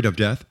been afraid of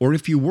death, or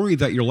if you worry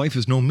that your life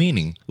has no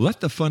meaning, let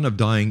The Fun of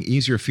Dying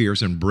ease your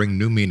fears and bring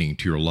new meaning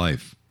to your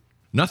life.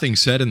 Nothing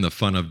said in The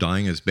Fun of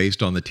Dying is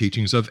based on the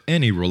teachings of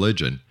any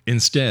religion.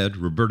 Instead,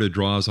 Roberta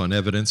draws on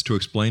evidence to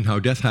explain how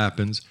death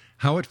happens,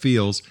 how it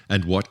feels,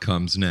 and what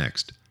comes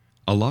next.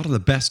 A lot of the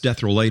best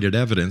death-related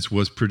evidence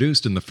was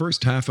produced in the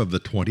first half of the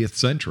 20th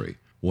century.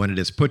 When it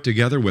is put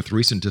together with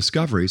recent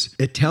discoveries,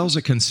 it tells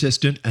a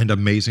consistent and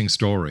amazing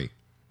story.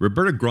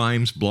 Roberta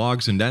Grimes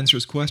blogs and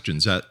answers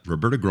questions at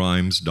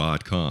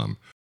robertagrimes.com.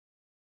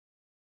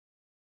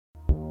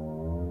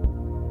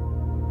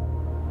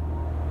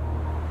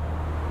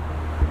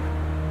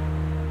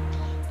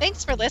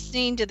 Thanks for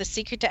listening to The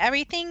Secret to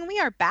Everything. We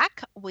are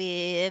back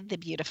with the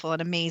beautiful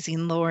and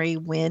amazing Lori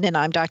Wynn, and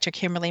I'm Dr.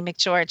 Kimberly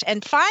McGeorge.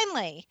 And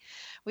finally,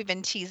 we've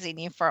been teasing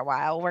you for a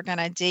while. We're going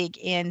to dig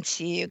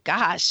into,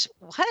 gosh,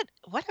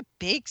 what a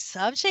big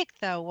subject,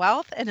 though.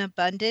 Wealth and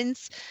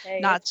abundance,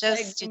 not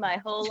just my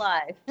whole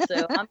life,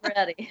 so I'm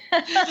ready.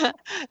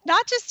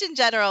 Not just in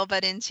general,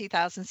 but in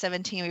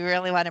 2017, we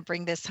really want to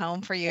bring this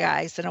home for you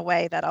guys in a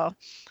way that'll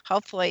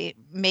hopefully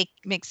make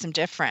some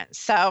difference.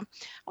 So I want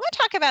to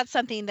talk about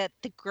something that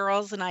the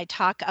girls and I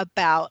talk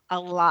about a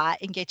lot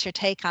and get your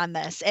take on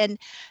this. And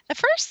the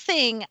first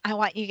thing I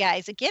want you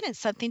guys, again, is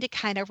something to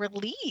kind of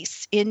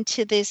release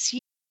into this year.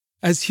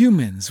 As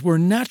humans, we're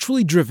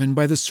naturally driven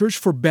by the search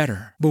for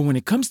better. But when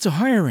it comes to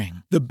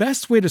hiring, the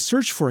best way to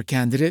search for a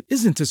candidate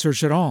isn't to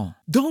search at all.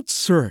 Don't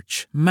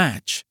search,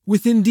 match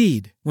with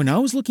Indeed. When I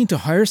was looking to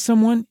hire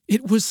someone,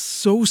 it was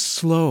so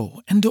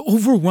slow and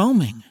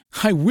overwhelming.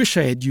 I wish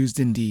I had used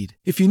Indeed.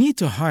 If you need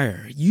to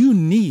hire, you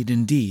need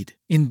Indeed.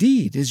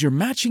 Indeed is your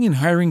matching and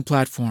hiring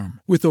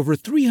platform with over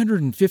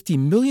 350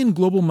 million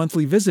global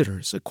monthly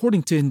visitors,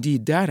 according to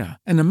Indeed data,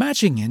 and a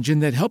matching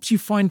engine that helps you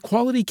find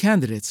quality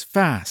candidates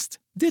fast.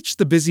 Ditch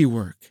the busy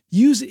work.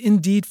 Use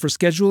Indeed for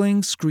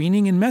scheduling,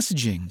 screening, and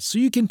messaging so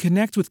you can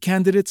connect with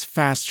candidates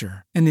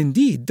faster. And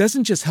Indeed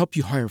doesn't just help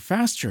you hire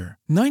faster.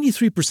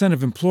 93%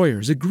 of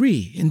employers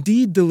agree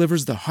Indeed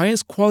delivers the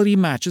highest quality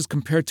matches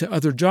compared to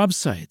other job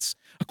sites,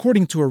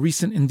 according to a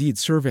recent Indeed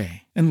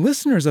survey. And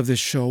listeners of this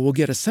show will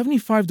get a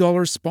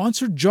 $75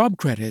 sponsored job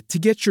credit to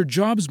get your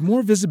jobs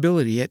more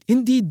visibility at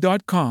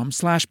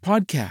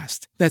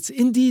Indeed.com/podcast. That's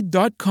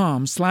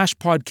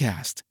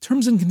Indeed.com/podcast.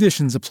 Terms and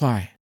conditions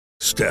apply.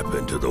 Step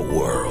into the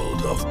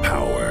world of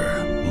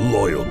power,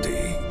 loyalty,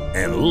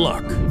 and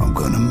luck. I'm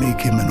gonna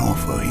make him an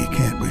offer he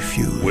can't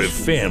refuse. With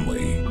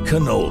family,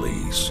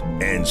 cannolis,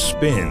 and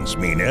spins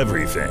mean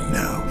everything.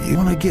 Now, you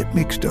wanna get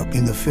mixed up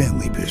in the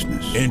family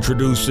business.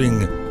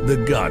 Introducing The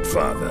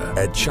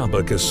Godfather at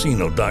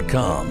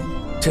ChumbaCasino.com.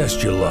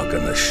 Test your luck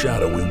in the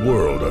shadowy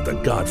world of The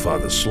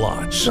Godfather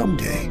slot.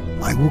 Someday,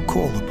 I will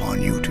call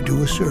upon you to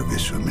do a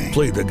service for me.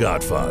 Play The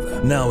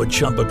Godfather now at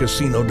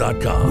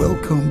ChumbaCasino.com.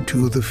 Welcome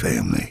to the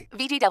family.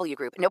 VGW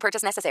Group. No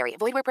purchase necessary.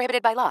 Void where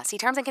prohibited by law. See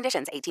terms and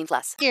conditions.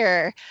 18+.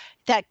 Here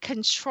that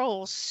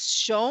controls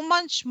so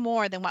much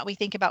more than what we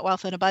think about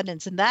wealth and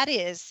abundance, and that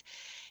is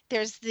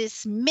there's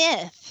this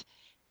myth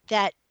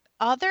that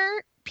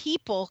other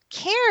people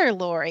care,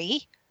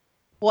 Lori,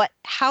 what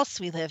house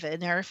we live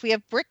in, or if we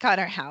have brick on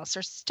our house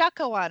or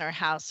stucco on our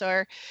house,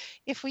 or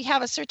if we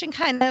have a certain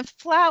kind of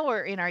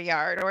flower in our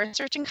yard or a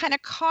certain kind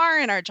of car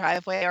in our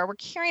driveway, or we're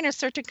carrying a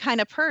certain kind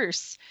of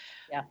purse.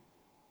 Yeah.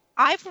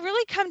 I've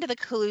really come to the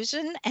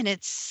conclusion, and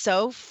it's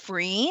so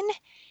freeing,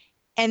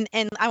 and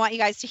I want you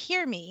guys to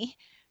hear me.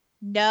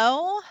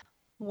 No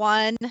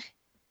one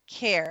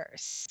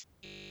cares.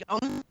 The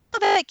only people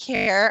that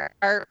care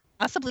are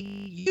possibly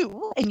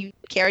you, and you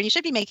care, and you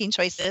should be making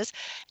choices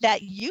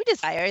that you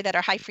desire, that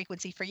are high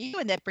frequency for you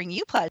and that bring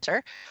you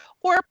pleasure.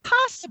 Or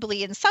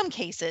possibly in some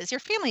cases, your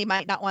family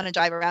might not want to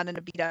drive around in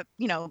a beat up,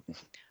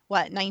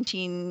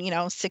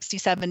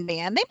 1967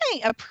 van. They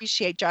might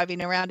appreciate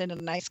driving around in a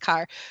nice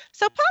car.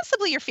 So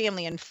possibly your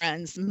family and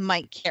friends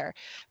might care.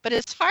 But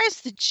as far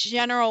as the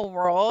general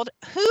world,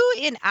 who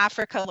in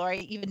Africa, Lori,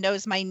 even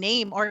knows my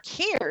name or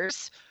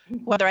cares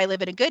whether I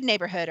live in a good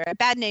neighborhood or a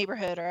bad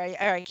neighborhood, or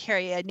I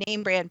carry a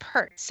name brand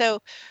purse? So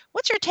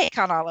what's your take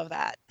on all of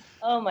that?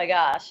 Oh my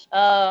gosh.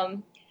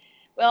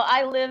 Well,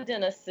 I lived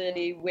in a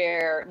city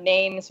where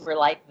names were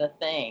like the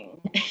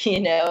thing.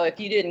 If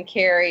you didn't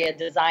carry a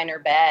designer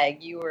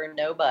bag, you were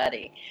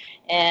nobody.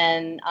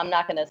 And I'm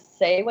not going to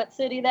say what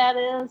city that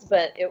is,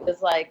 but it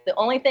was like the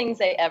only things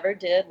they ever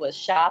did was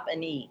shop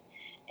and eat.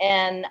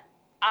 And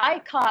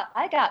I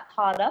got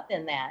caught up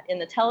in that. In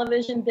the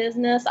television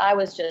business, I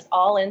was just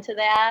all into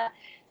that.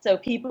 So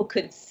people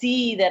could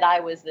see that I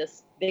was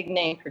this big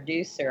name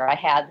producer. I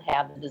had to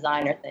have the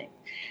designer thing.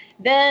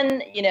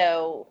 Then,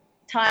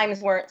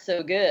 times weren't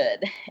so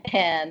good,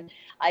 and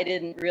I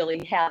didn't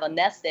really have a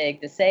nest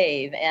egg to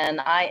save, and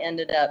I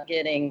ended up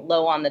getting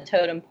low on the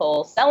totem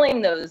pole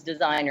selling those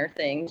designer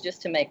things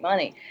just to make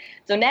money.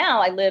 So now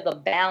I live a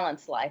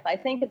balanced life. I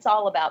think it's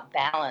all about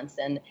balance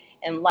and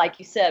like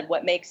you said,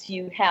 what makes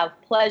you have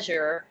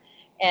pleasure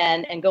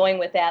and going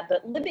with that,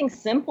 but living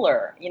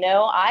simpler.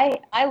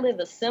 I live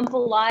a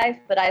simple life,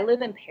 but I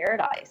live in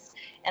paradise.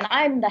 And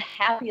I'm the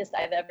happiest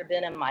I've ever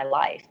been in my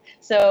life.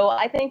 So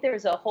I think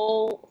there's a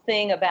whole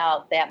thing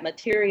about that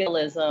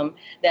materialism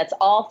that's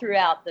all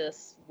throughout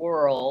this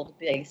world,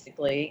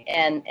 basically,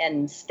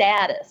 and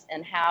status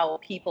and how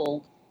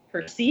people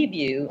perceive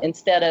you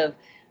instead of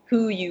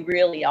who you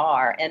really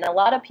are. And a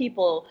lot of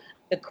people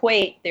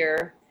equate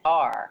their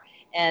are,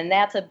 and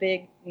that's a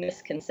big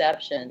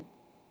misconception,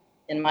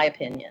 in my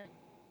opinion.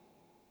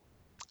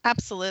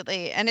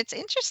 Absolutely. And it's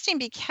interesting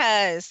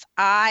because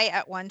I,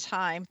 at one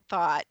time,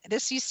 thought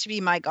this used to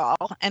be my goal,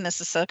 and this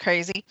is so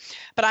crazy,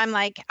 but I'm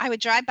like, I would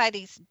drive by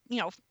these,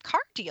 car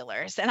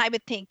dealers, and I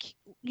would think,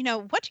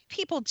 what do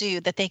people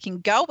do that they can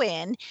go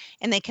in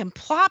and they can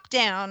plop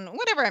down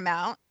whatever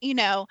amount,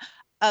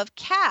 of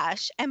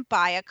cash and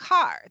buy a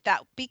car?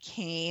 That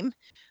became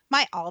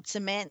my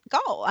ultimate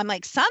goal. I'm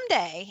like,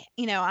 someday,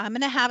 I'm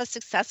going to have a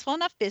successful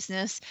enough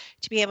business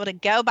to be able to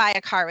go buy a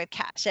car with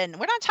cash. And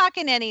we're not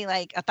talking any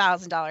like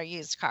 $1,000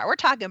 used car. We're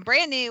talking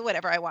brand new,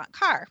 whatever I want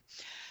car.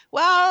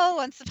 Well,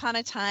 once upon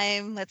a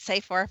time, let's say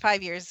 4 or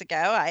 5 years ago,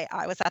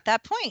 I was at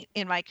that point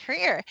in my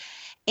career,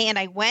 and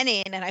I went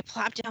in and I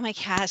plopped down my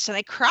cash and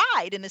I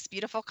cried in this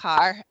beautiful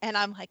car. And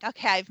I'm like,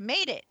 okay, I've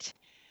made it.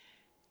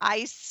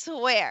 I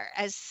swear,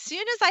 as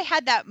soon as I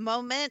had that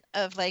moment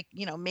of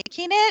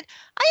making it,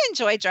 I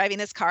enjoyed driving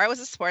this car. It was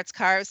a sports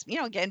car. It was,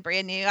 again,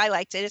 brand new. I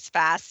liked it. It's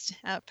fast.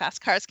 Fast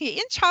cars can get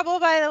you in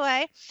trouble, by the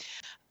way.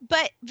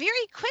 But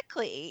very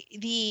quickly,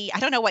 I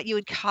don't know what you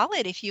would call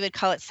it, if you would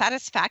call it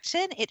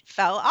satisfaction, it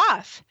fell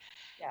off.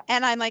 Yeah.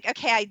 And I'm like,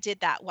 okay, I did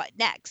that. What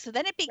next? So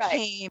then it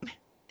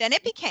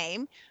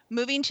became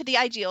moving to the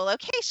ideal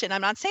location.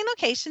 I'm not saying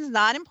location's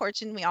not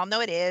important. We all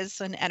know it is,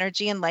 and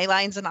energy and ley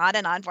lines and on,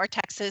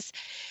 vortexes.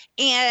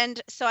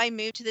 And so I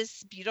moved to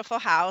this beautiful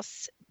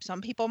house. Some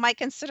people might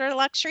consider a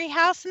luxury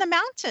house in the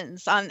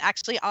mountains, on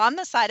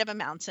the side of a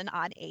mountain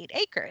on 8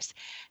 acres.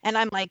 And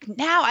I'm like,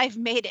 now I've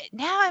made it.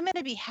 Now I'm going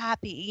to be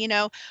happy.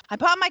 I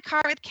bought my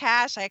car with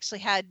cash. I actually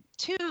had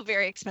 2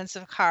 very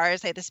expensive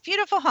cars. I had this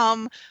beautiful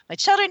home. My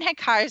children had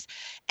cars.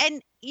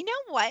 And you know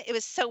what? It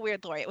was so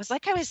weird, Lori. It was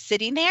like I was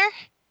sitting there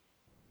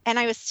and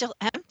I was still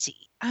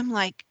empty. I'm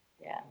like,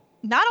 yeah.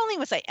 Not only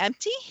was I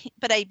empty,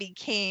 but I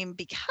became,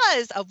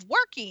 because of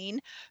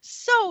working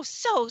so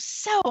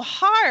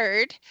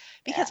hard,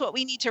 because what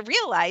we need to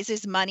realize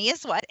is money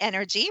is what?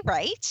 Energy,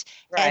 right?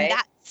 And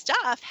that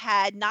stuff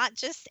had not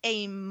just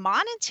a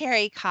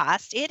monetary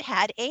cost, it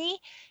had a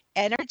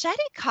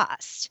energetic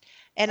cost.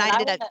 And I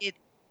ended up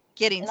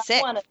getting sick.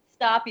 I want to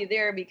stop you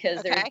there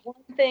because there's one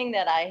thing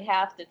that I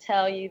have to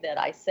tell you that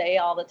I say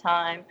all the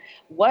time.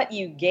 What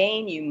you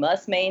gain, you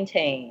must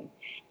maintain.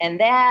 And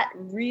that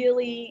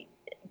really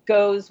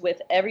goes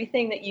with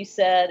everything that you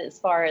said as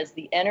far as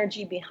the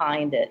energy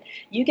behind it.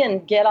 You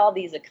can get all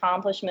these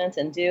accomplishments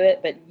and do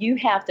it, but you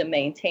have to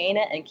maintain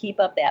it and keep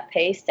up that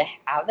pace to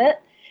have it.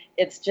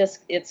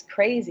 It's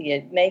crazy.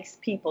 It makes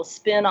people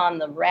spin on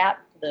the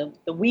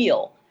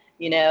wheel,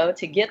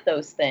 to get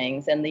those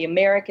things, and the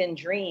American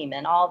dream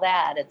and all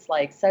that. It's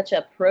like such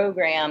a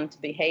programmed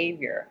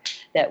behavior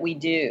that we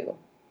do.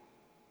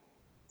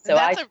 So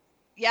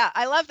Yeah,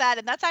 I love that.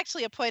 And that's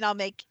actually a point I'll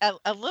make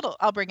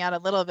I'll bring out a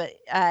little bit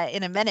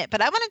in a minute.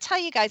 But I want to tell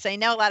you guys, I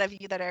know a lot of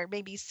you that are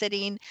maybe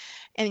sitting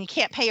and you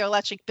can't pay your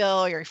electric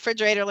bill, or your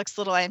refrigerator looks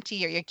a little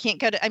empty, or you can't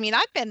go to,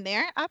 I've been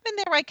there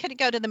where I couldn't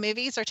go to the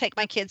movies or take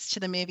my kids to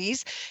the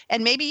movies.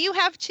 And maybe you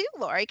have too,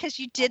 Lori, because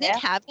you didn't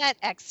have that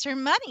extra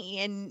money.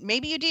 And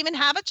maybe you didn't even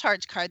have a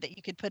charge card that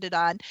you could put it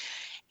on.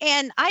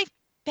 And I've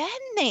been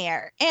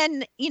there.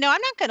 And, I'm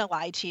not going to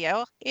lie to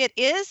you. It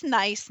is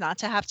nice not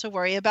to have to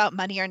worry about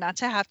money or not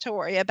to have to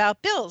worry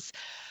about bills.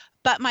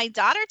 But my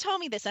daughter told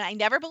me this, and I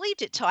never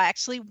believed it till I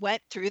actually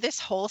went through this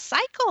whole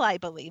cycle, I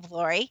believe,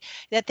 Lori,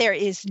 that there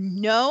is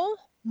no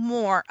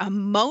more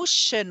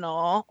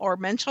emotional or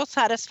mental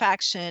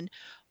satisfaction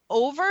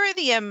over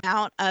the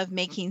amount of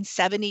making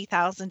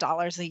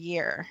 $70,000 a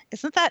year.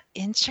 Isn't that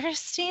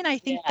interesting? I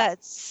think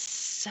that's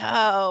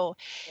so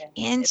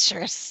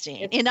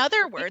interesting. In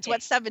other words,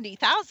 what's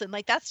 70,000?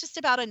 Like, that's just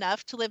about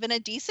enough to live in a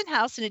decent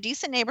house, in a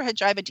decent neighborhood,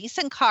 drive a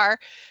decent car,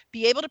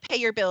 be able to pay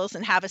your bills,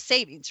 and have a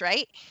savings,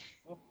 right?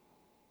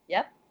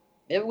 Yep.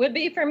 It would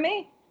be for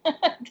me.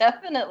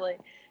 Definitely.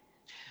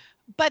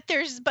 But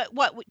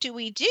what do?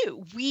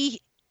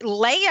 We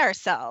lay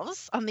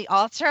ourselves on the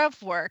altar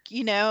of work,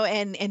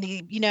 and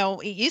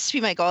it used to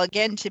be my goal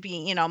again to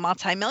be,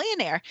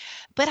 multimillionaire,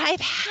 but I've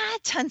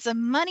had tons of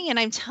money, and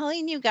I'm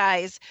telling you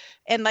guys,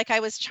 and like I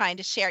was trying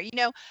to share,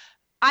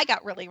 I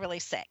got really, really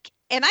sick.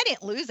 And I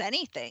didn't lose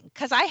anything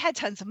because I had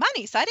tons of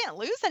money. So I didn't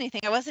lose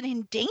anything. I wasn't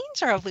in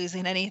danger of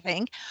losing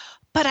anything,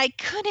 but I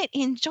couldn't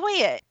enjoy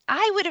it.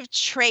 I would have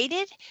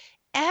traded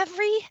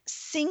every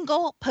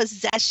single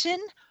possession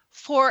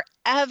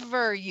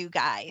forever, you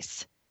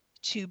guys,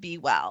 to be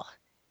well.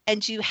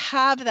 And you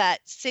have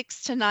that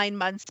 6 to 9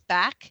 months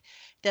back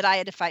that I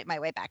had to fight my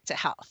way back to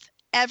health.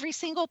 Every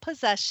single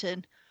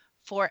possession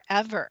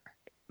forever.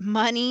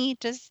 Money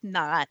does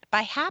not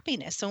buy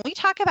happiness. So when we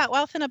talk about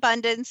wealth and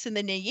abundance in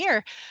the new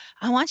year,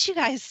 I want you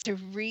guys to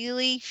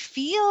really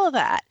feel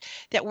that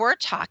we're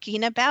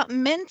talking about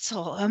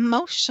mental,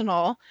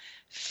 emotional,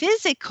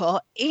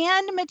 physical,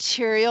 and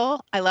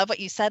material. I love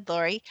what you said,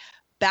 Lori,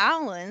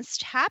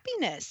 balanced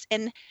happiness.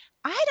 And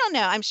I don't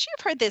know, I'm sure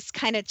you've heard this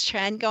kind of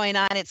trend going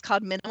on. It's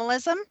called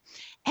minimalism.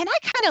 And I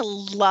kind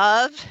of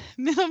love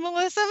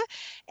minimalism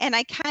and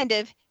I kind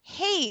of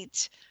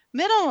hate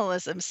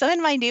minimalism. So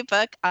in my new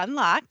book,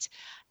 Unlocked,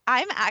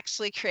 I'm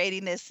actually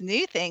creating this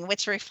new thing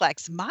which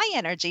reflects my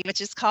energy, which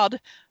is called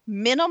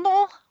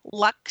minimal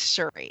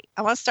luxury.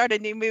 I want to start a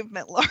new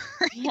movement, Lori.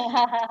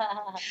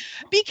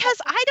 Because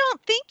I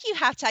don't think you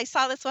have to. I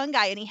saw this one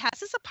guy and he has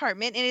his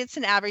apartment and it's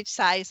an average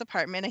size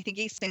apartment. I think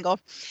he's single.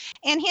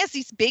 And he has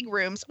these big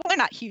rooms. Well, they're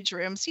not huge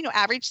rooms,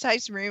 average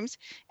size rooms,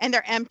 and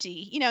they're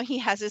empty. He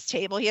has his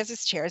table, he has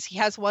his chairs, he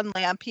has one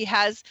lamp, he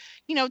has,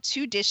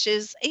 2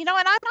 dishes, and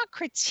I'm not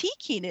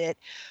critiquing it,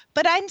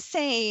 but I'm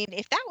saying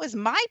if that was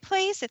my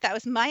place, if that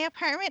was my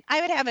apartment,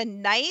 I would have a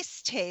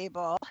nice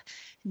table,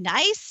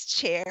 nice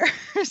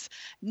chairs,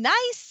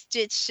 nice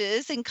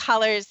dishes and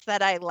colors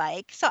that I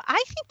like. So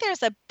I think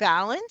there's a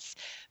balance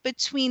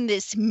between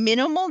this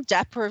minimal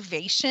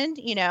deprivation.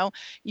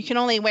 You can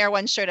only wear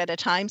one shirt at a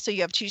time. So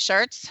you have 2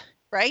 shirts,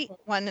 right?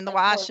 One in the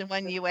wash and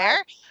one you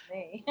wear.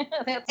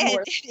 That's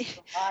more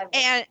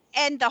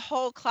and the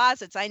whole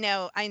closets. I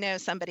know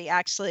somebody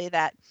actually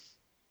that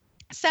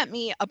sent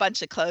me a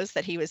bunch of clothes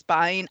that he was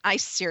buying. I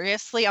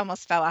seriously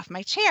almost fell off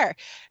my chair.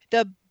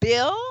 The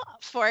bill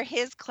for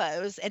his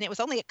clothes, and it was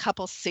only a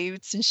couple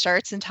suits and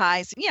shirts and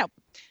ties,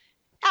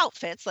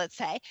 outfits, let's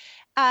say,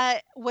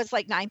 was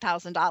like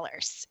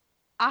 $9,000.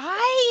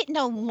 I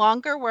no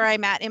longer, where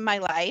I'm at in my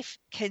life,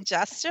 can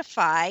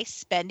justify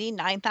spending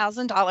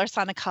 $9,000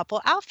 on a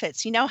couple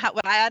outfits.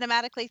 What I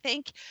automatically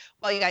think?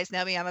 Well, you guys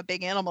know me, I'm a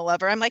big animal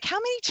lover. I'm like, how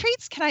many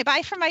treats can I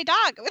buy for my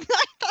dog with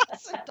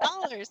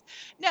 $9,000?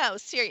 No,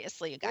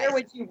 seriously, you guys. Where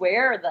would you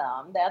wear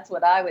them? That's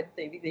what I would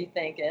be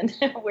thinking.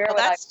 Where would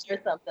I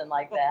wear something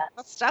like that?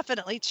 That's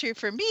definitely true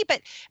for me.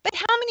 But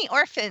how many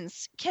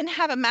orphans can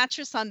have a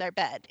mattress on their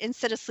bed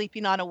instead of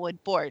sleeping on a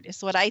wood board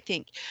is what I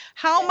think.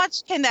 How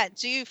much can that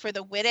do for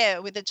the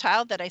widow with the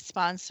child that I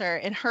sponsor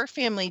and her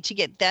family to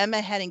get them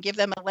ahead and give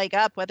them a leg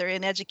up, whether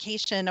in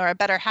education or a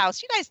better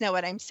house? You guys know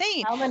what I'm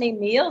saying. How many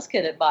meals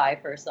could it buy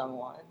for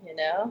someone,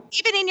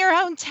 Even in your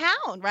own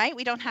town, right?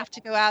 We don't have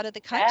to go out of the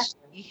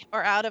country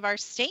or out of our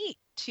state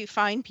to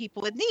find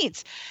people with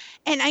needs.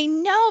 And I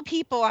know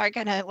people are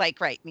going to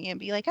write me and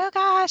be like, oh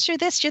gosh, you're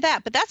this, you're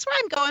that. But that's where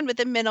I'm going with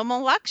the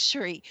minimal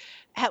luxury.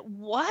 At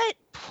what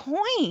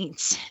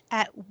point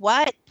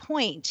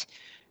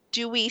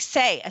do we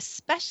say,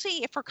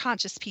 especially if we're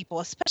conscious people,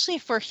 especially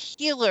if we're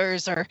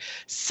healers or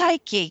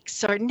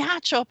psychics or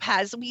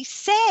naturopaths, we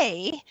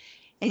say,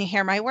 and you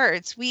hear my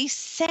words, we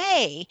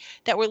say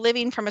that we're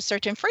living from a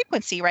certain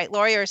frequency, right,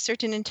 Lori, or a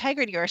certain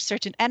integrity or a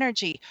certain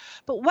energy.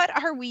 But what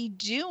are we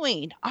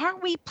doing? Are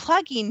we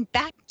plugging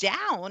back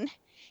down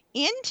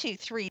into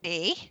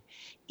 3D,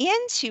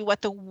 into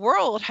what the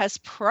world has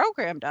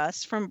programmed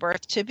us from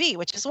birth to be,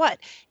 which is what?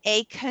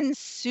 A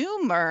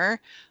consumer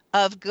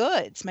of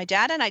goods. My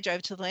dad and I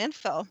drove to the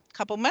landfill a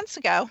couple months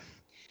ago.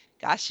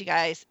 Gosh, you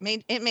guys,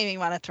 it made me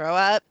want to throw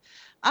up.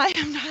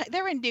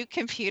 There were new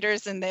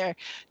computers in there.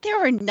 There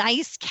were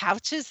nice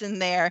couches in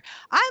there.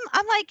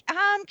 I'm like,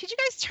 could you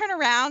guys turn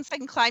around so I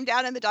can climb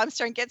down in the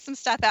dumpster and get some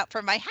stuff out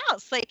for my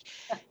house? Like,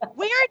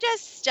 where does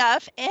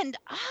stuff end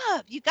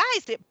up? You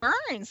guys, it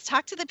burns.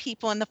 Talk to the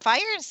people in the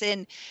fires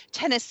in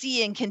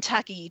Tennessee and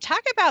Kentucky.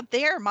 Talk about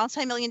their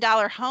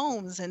multi-million-dollar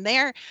homes and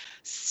their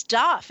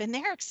stuff and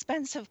their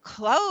expensive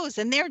clothes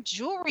and their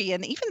jewelry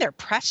and even their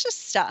precious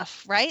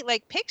stuff, right?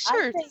 Like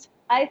pictures.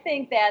 I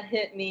think that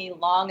hit me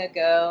long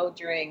ago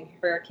during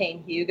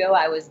Hurricane Hugo.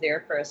 I was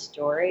there for a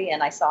story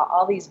and I saw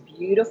all these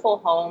beautiful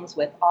homes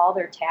with all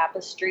their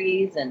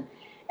tapestries and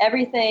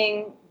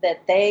everything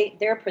that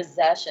their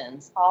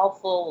possessions, all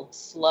full of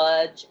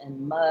sludge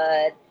and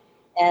mud.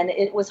 And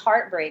it was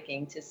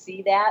heartbreaking to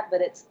see that,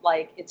 but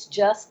it's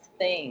just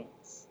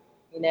things,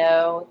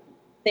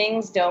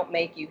 things don't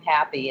make you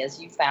happy, as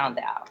you found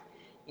out.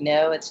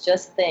 It's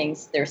just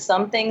things. There's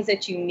some things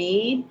that you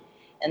need.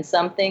 and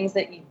some things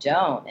that you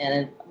don't.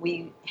 And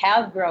we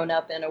have grown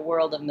up in a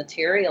world of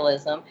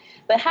materialism,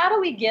 but how do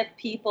we get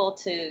people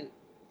to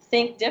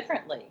think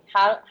differently?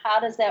 How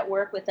does that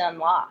work with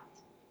Unlocked?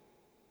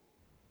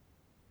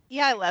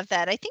 Yeah, I love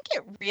that. I think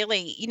it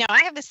really,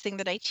 I have this thing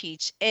that I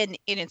teach, and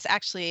it's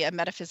actually a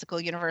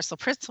metaphysical universal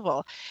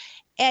principle.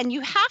 And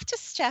you have to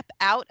step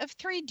out of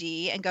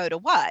 3D and go to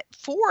what?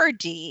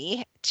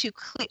 4D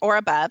or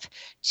above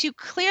to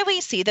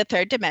clearly see the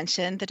third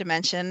dimension, the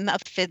dimension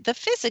of the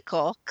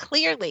physical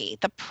clearly.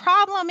 The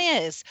problem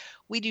is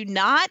we do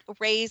not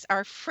raise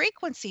our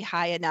frequency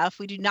high enough.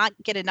 We do not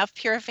get enough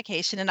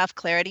purification, enough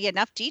clarity,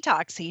 enough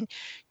detoxing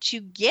to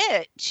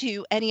get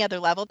to any other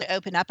level, to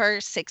open up our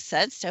sixth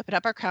sense, to open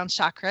up our crown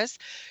chakras,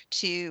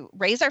 to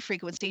raise our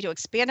frequency, to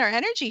expand our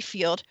energy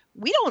field.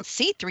 We don't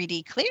see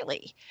 3D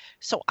clearly.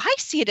 So I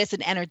see it as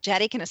an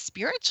energetic and a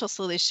spiritual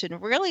solution,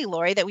 really,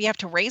 Lori, that we have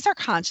to raise our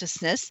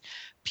consciousness,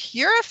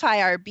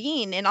 purify our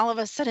being, and all of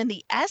a sudden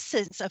the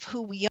essence of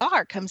who we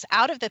are comes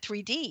out of the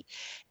 3D.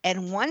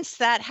 And once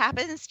that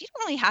happens, you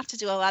don't really have to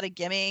do a lot of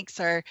gimmicks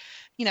or,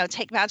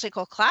 take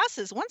magical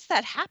classes. Once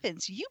that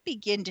happens, you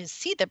begin to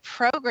see the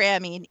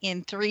programming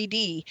in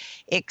 3D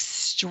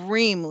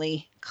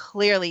extremely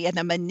clearly, and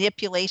the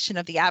manipulation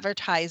of the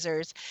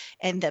advertisers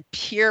and the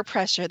peer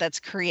pressure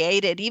that's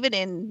created, even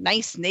in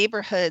nice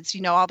neighborhoods,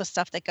 all the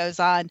stuff that goes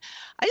on.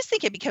 I just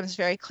think it becomes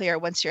very clear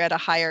once you're at a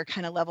higher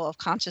kind of level of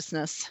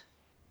consciousness.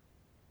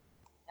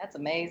 That's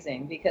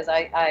amazing, because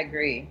I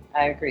agree.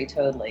 I agree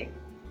totally.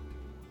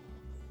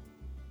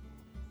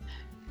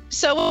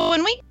 So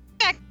when we get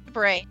back to the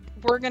break,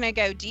 we're going to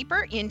go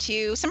deeper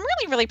into some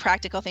really, really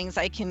practical things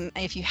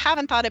if you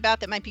haven't thought about,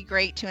 that might be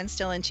great to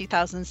instill in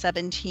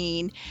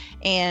 2017,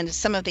 and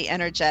some of the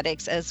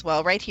energetics as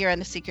well, right here on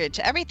The Secret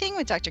to Everything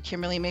with Dr.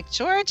 Kimberly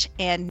McGeorge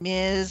and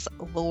Ms.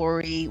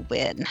 Lori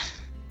Wynn.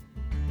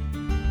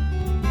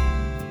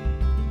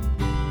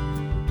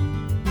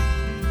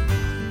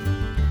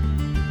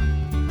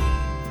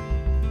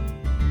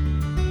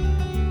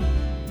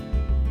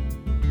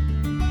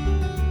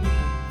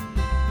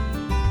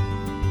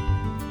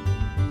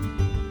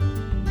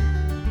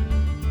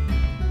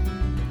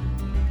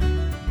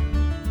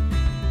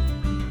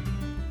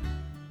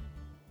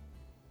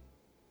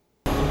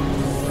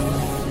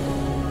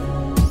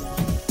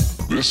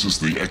 This is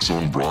the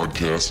X-Zone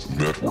Broadcast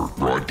Network,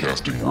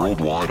 broadcasting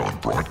worldwide on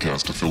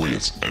broadcast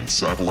affiliates and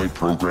satellite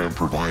program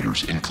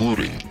providers,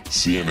 including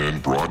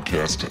CNN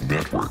Broadcast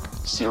Network,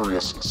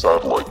 Sirius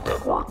Satellite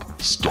Network,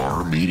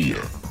 Star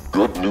Media,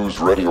 Good News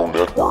Radio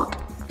Network,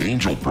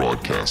 Angel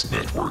Broadcast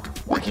Network,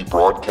 Wiki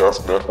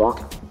Broadcast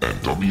Network,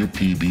 and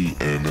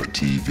WPBN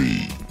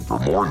TV. For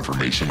more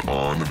information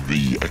on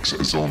the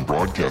X-Zone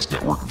Broadcast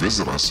Network,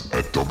 visit us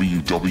at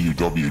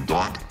www.xzbn.net.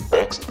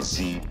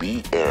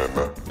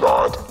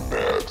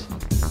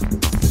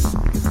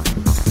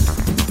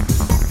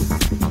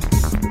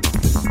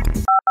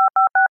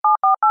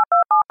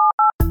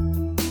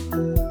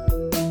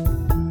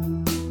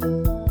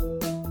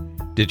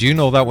 Did you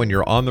know that when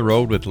you're on the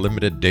road with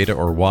limited data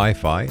or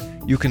Wi-Fi,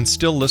 you can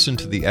still listen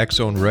to the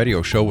X-Zone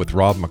Radio Show with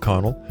Rob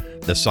McConnell,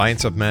 The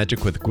Science of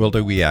Magic with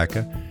Gwilda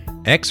Wiyaka,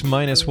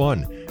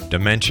 X-1,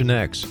 Dimension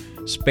X,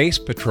 Space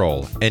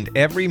Patrol, and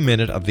every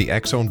minute of the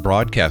X-Zone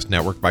Broadcast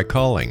Network by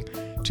calling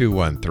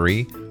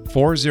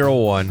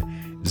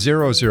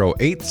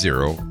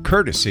 213-401-0080,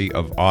 courtesy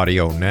of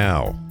Audio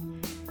Now.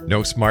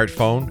 No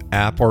smartphone,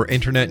 app, or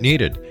internet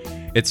needed.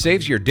 It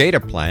saves your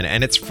data plan,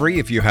 and it's free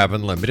if you have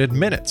unlimited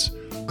minutes.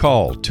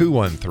 Call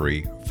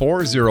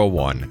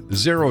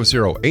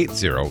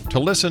 213-401-0080 to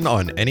listen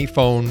on any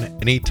phone,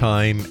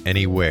 anytime,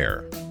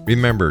 anywhere.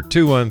 Remember,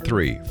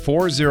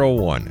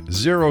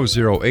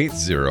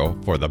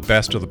 213-401-0080 for the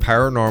best of the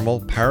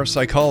paranormal,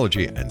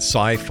 parapsychology, and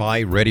sci-fi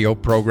radio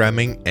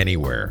programming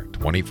anywhere,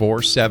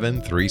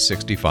 24/7,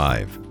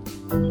 365.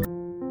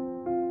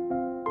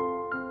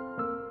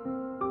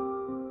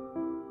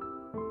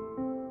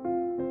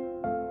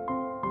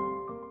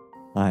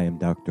 I am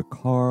Dr.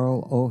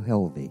 Carl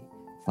O'Helvey,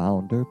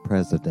 founder,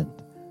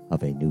 president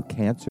of a new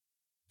cancer.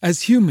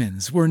 As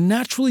humans, we're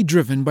naturally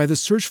driven by the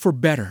search for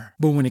better.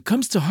 But when it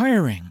comes to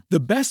hiring,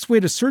 the best way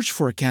to search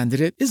for a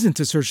candidate isn't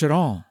to search at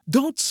all.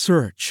 Don't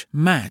search,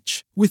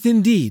 match with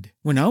Indeed.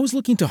 When I was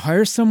looking to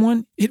hire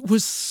someone, it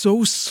was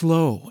so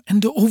slow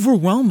and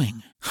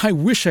overwhelming. I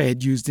wish I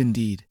had used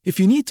Indeed. If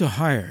you need to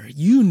hire,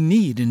 you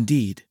need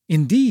Indeed.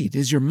 Indeed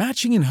is your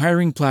matching and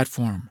hiring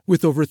platform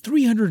with over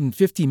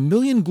 350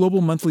 million global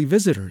monthly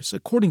visitors,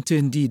 according to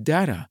Indeed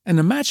data, and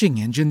a matching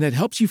engine that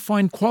helps you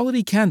find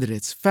quality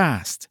candidates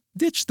fast.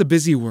 Ditch the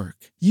busy work.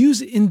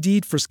 Use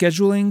Indeed for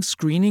scheduling,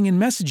 screening,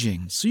 and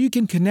messaging so you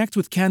can connect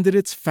with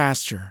candidates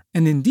faster.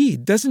 And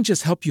Indeed doesn't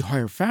just help you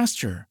hire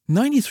faster.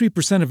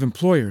 93% of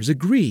employers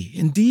agree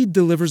Indeed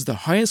delivers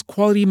the highest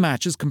quality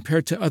matches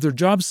compared to other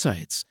job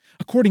sites,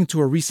 according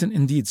to a recent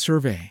Indeed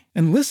survey.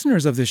 And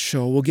listeners of this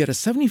show will get a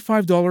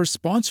 $75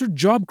 sponsored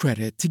job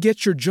credit to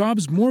get your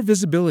jobs more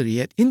visibility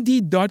at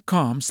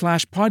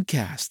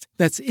Indeed.com/podcast.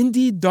 That's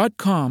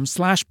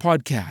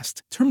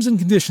Indeed.com/podcast. Terms and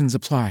conditions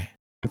apply.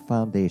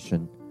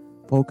 Foundation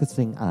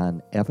focusing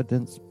on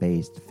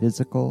evidence-based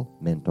physical,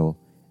 mental,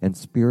 and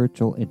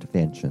spiritual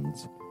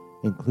interventions,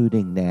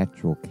 including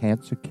natural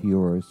cancer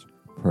cures,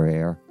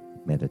 prayer,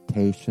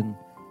 meditation,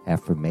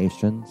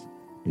 affirmations,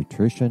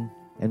 nutrition,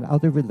 and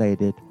other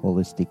related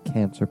holistic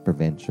cancer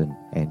prevention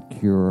and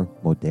cure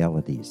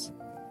modalities.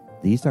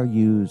 These are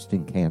used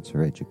in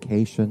cancer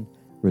education,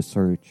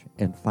 research,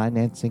 and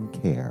financing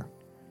care.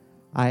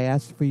 I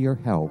ask for your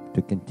help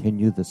to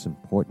continue this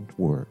important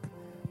work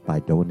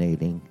by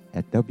donating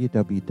at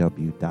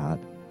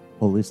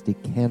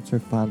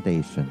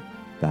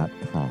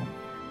www.holisticcancerfoundation.com.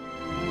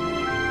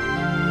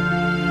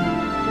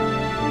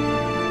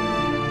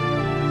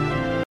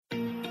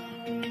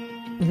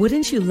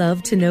 Wouldn't you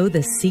love to know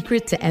the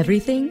secret to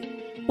everything?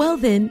 Well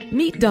then,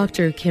 meet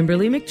Dr.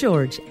 Kimberly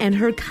McGeorge and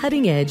her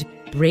cutting-edge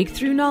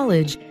breakthrough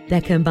knowledge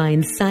that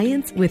combines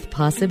science with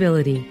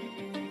possibility.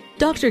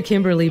 Dr.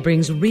 Kimberly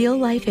brings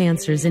real-life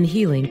answers and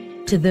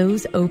healing to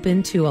those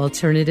open to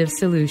alternative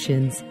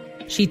solutions.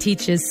 She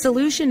teaches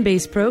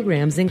solution-based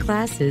programs and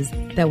classes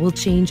that will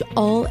change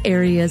all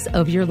areas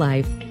of your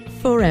life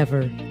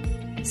forever.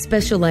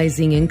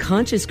 Specializing in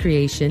conscious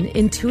creation,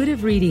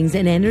 intuitive readings,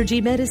 and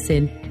energy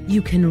medicine,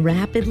 you can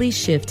rapidly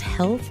shift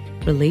health,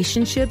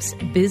 relationships,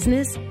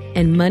 business,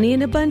 and money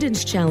and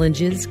abundance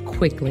challenges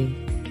quickly.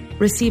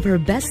 Receive her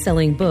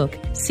best-selling book,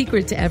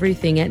 Secret to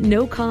Everything, at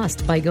no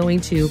cost by going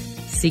to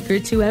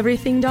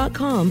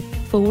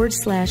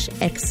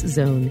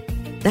secrettoeverything.com/X-Zone.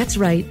 That's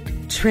right,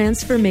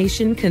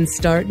 transformation can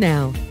start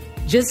now.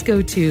 Just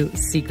go to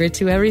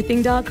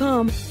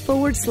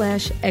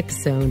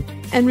secrettoeverything.com/X-Zone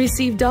and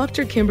receive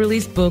Dr.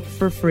 Kimberly's book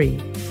for free.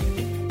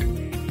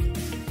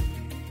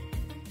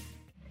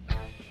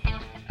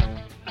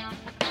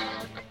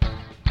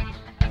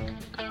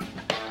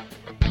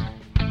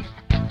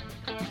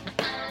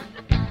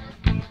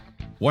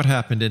 What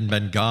Happened in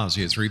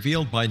Benghazi is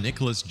revealed by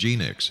Nicholas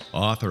Genix,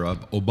 author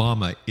of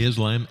Obama,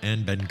 Islam,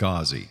 and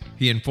Benghazi.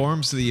 He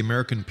informs the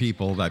American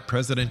people that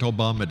President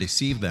Obama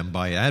deceived them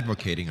by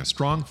advocating a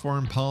strong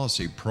foreign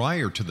policy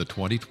prior to the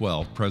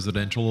 2012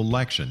 presidential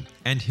election,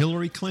 and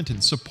Hillary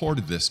Clinton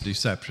supported this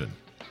deception.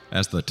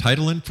 As the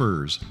title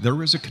infers,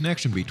 there is a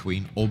connection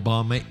between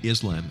Obama,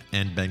 Islam,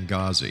 and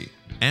Benghazi.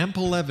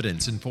 Ample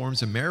evidence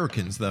informs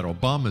Americans that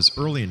Obama's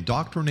early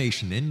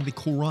indoctrination in the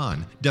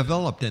Quran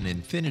developed an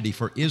affinity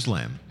for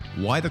Islam,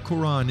 why the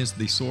Quran is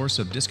the source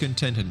of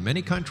discontent in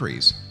many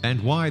countries,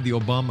 and why the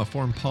Obama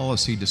foreign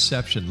policy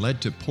deception led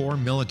to poor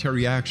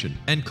military action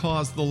and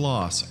caused the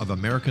loss of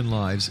American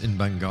lives in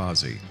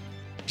Benghazi.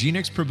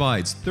 Genix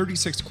provides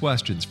 36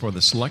 questions for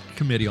the Select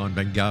Committee on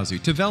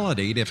Benghazi to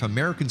validate if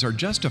Americans are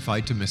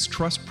justified to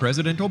mistrust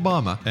President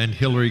Obama and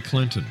Hillary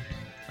Clinton.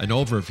 An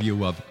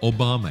overview of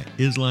Obama,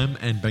 Islam,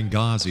 and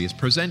Benghazi is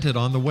presented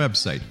on the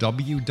website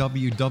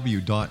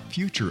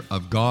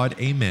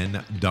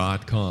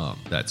www.futureofgodamen.com.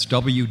 That's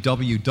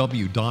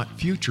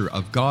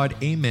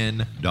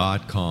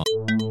www.futureofgodamen.com.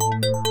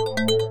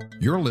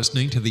 You're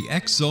listening to the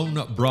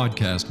X-Zone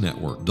Broadcast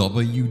Network,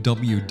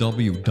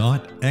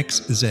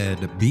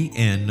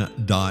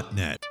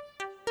 www.xzbn.net.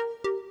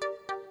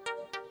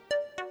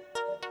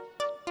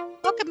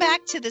 Welcome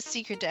back to The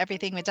Secret to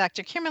Everything with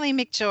Dr. Kimberly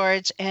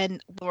McGeorge and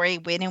Lori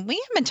Wynn. And we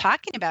have been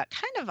talking about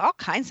kind of all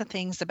kinds of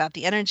things about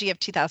the energy of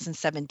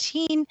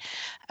 2017,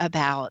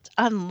 about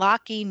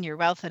unlocking your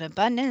wealth and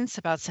abundance,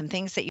 about some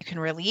things that you can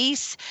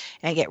release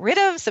and get rid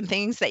of, some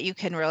things that you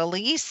can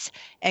release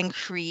and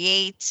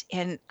create.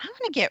 And I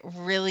want to get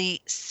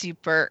really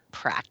super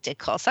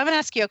practical. So I'm going to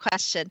ask you a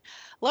question.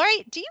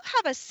 Lori, do you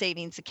have a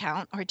savings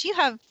account, or do you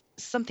have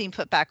something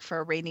put back for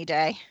a rainy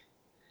day?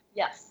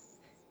 Yes.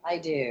 I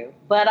do,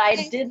 but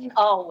I didn't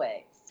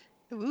always.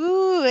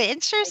 Ooh,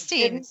 interesting.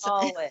 I didn't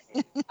always.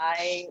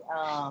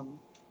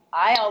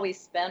 I always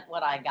spent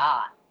what I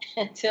got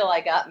until I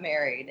got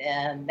married,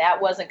 and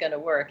that wasn't going to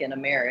work in a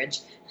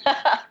marriage.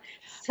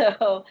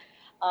 So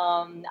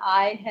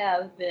I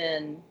have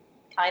been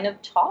kind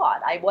of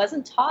taught. I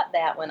wasn't taught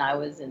that when I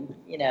was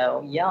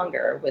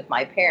younger with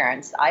my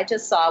parents. I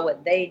just saw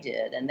what they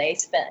did, and they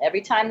spent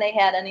every time they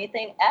had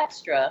anything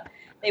extra,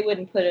 they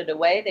wouldn't put it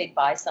away. They'd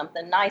buy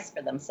something nice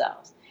for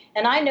themselves.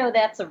 And I know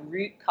that's a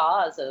root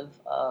cause of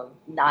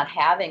not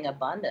having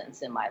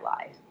abundance in my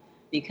life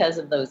because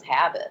of those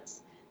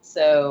habits.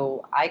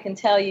 So I can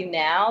tell you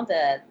now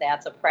that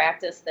that's a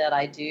practice that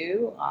I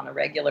do on a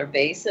regular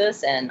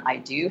basis, and I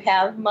do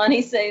have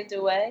money saved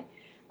away,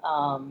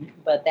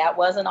 but that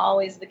wasn't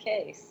always the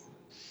case.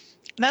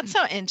 That's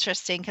so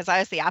interesting, because I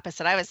was the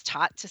opposite. I was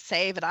taught to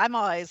save, and I'm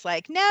always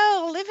like,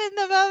 no, live in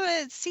the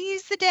moment,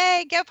 seize the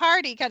day, go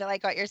party, kind of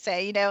like what you're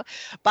saying,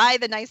 buy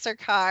the nicer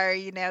car,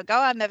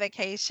 go on the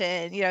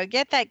vacation,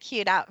 get that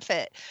cute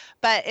outfit.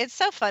 But it's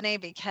so funny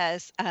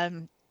because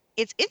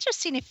it's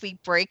interesting if we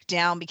break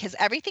down, because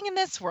everything in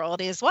this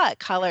world is what?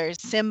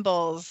 Colors,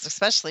 symbols,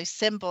 especially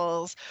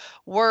symbols,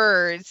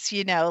 words,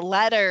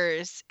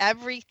 letters.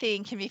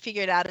 Everything can be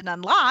figured out and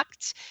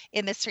unlocked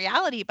in this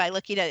reality by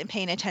looking at and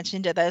paying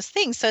attention to those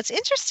things. So it's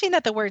interesting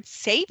that the word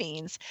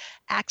savings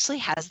actually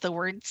has the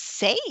word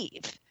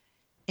save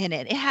in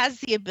it. It has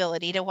the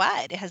ability to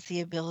what? It has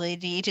the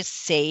ability to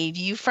save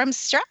you from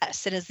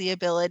stress. It has the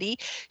ability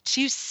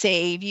to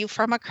save you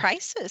from a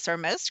crisis or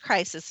most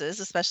crises,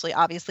 especially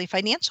obviously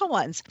financial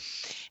ones.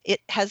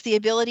 It has the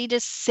ability to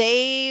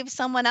save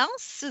someone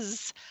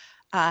else's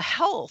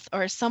health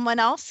or someone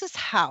else's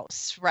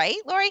house, right,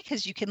 Lori?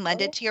 Because you can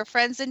lend it to your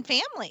friends and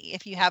family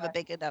if you have a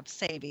big enough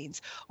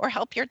savings, or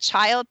help your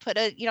child put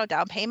a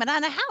down payment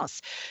on a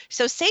house.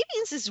 So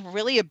savings is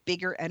really a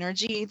bigger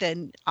energy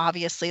than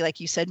obviously,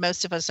 like you said,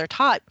 most of us are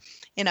taught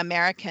in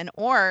American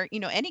or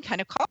any kind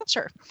of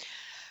culture.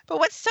 But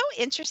what's so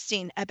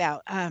interesting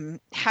about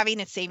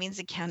having a savings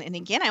account, and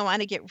again, I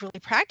want to get really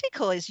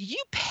practical, is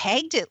you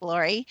pegged it,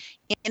 Lori,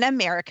 in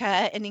America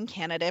and in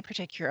Canada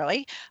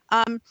particularly.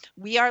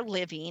 We are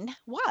living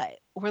what?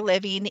 We're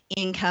living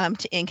income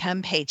to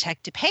income,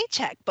 paycheck to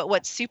paycheck. But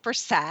what's super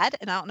sad,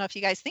 and I don't know if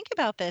you guys think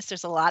about this,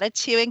 there's a lot of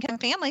 2-income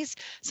families,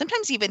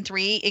 sometimes even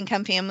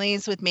 3-income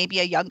families with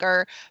maybe a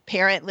younger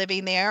parent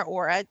living there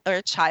or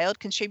a child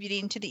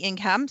contributing to the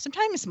income.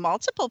 Sometimes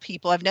multiple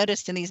people. I've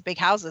noticed in these big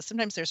houses,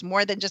 sometimes there's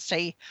more than just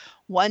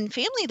one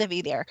family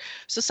living there.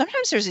 So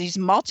sometimes there's these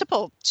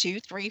multiple 2,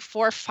 3,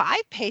 4,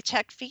 5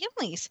 paycheck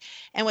families.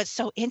 And what's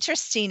so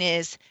interesting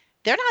is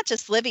they're not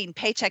just living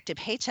paycheck to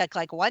paycheck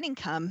like one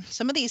income.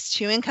 Some of these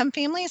 2-income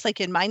families,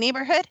 like in my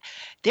neighborhood,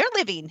 they're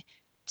living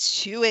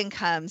 2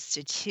 incomes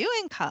to 2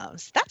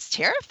 incomes. That's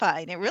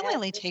terrifying. It really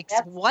only takes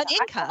one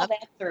income. I call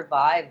that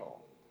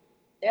survival.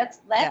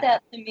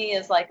 That to me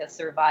is like a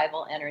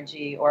survival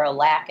energy or a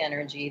lack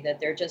energy,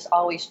 that they're just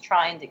always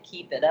trying to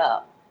keep it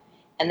up.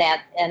 And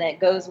it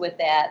goes with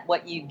that,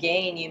 what you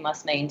gain, you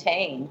must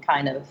maintain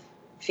kind of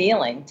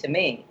feeling to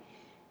me.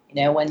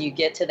 When you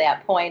get to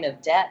that point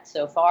of debt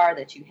so far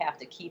that you have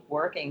to keep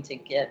working to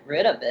get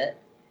rid of it,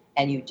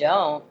 and you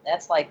don't,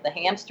 that's like the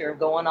hamster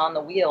going on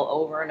the wheel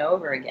over and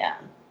over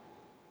again.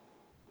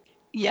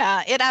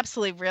 Yeah, it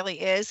absolutely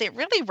really is. It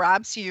really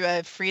robs you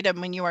of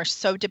freedom when you are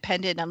so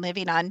dependent on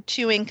living on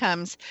 2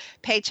 incomes,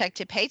 paycheck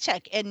to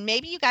paycheck. And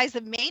maybe you guys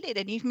have made it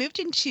and you've moved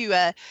into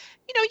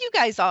you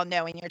guys all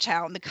know in your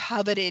town, the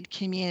coveted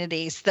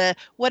communities,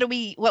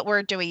 what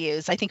word do we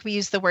use? I think we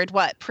use the word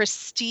what?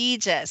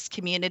 Prestigious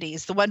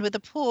communities, the one with the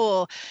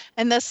pool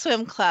and the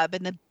swim club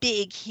and the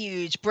big,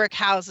 huge brick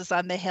houses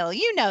on the hill.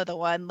 You know the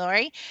one,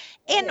 Lori.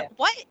 And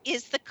what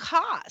is the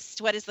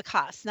cost? What is the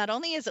cost? Not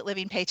only is it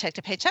living paycheck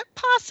to paycheck,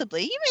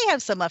 possibly, you may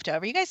have some left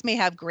over. You guys may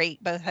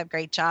both have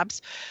great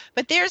jobs,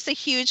 but there's a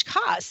huge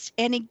cost.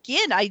 And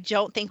again, I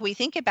don't think we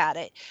think about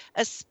it,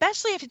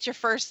 especially if it's your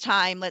first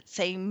time, let's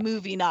say,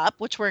 moving up,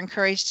 which we're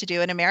encouraged to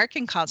do in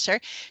American culture.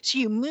 So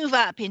you move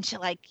up into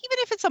even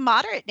if it's a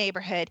moderate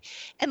neighborhood,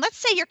 and let's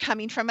say you're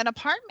coming from an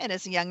apartment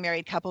as a young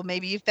married couple,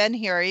 maybe you've been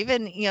here, or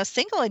even,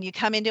 single, and you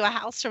come into a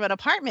house from an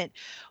apartment.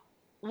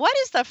 What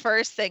is the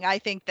first thing I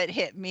think that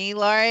hit me,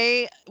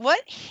 Lori?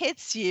 What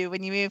hits you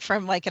when you move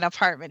from an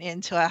apartment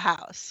into a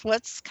house?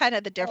 What's kind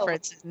of the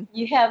difference?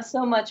 You have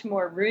so much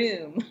more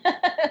room.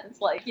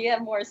 It's like you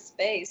have more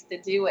space to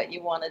do what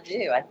you want to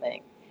do, I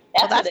think.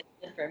 That's what it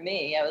did for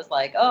me. I was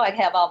like, oh, I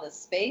have all this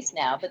space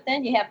now, but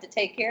then you have to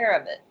take care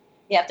of it.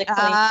 You have to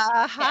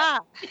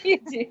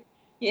clean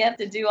You have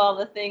to do all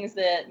the things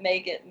that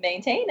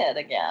maintain it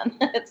again.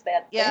 It's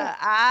that thing. Yeah,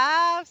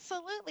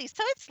 absolutely.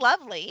 So it's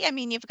lovely. I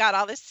mean, you've got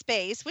all this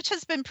space, which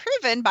has been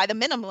proven by the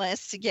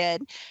minimalists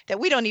again, that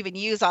we don't even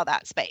use all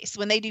that space.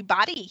 When they do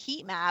body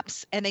heat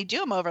maps, and they do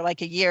them over a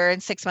year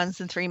and 6 months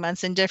and 3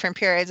 months in different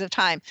periods of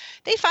time,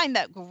 they find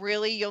that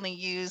really you only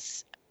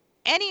use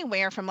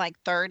anywhere from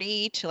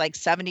 30 to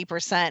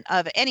 70%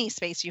 of any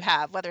space you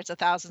have, whether it's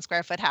 1,000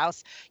 square foot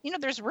house.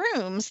 There's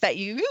rooms that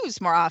you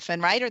use more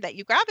often, right? Or that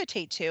you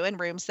gravitate to, and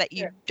rooms that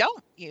you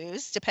don't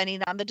use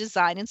depending on the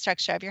design and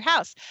structure of your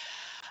house.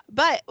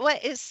 But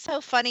what is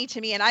so funny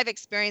to me, and I've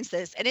experienced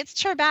this, and it's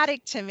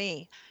traumatic to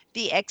me,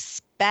 the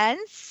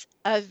expense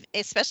of,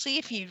 especially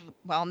if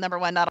number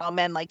one, not all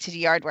men like to do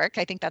yard work.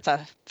 I think that's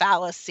a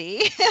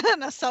fallacy,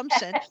 an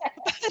assumption.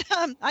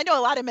 But I know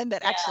a lot of men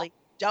that actually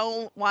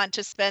don't want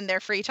to spend their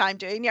free time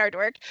doing yard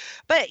work.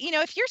 But,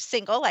 if you're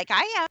single like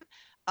I am,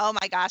 oh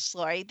my gosh,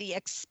 Lori, the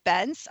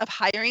expense of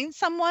hiring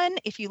someone,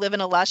 if you live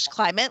in a lush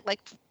climate,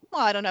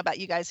 I don't know about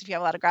you guys if you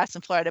have a lot of grass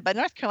in Florida, but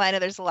North Carolina,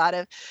 there's a lot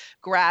of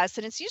grass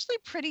and it's usually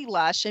pretty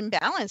lush and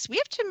balanced. We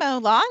have to mow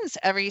lawns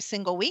every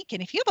single week.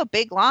 And if you have a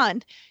big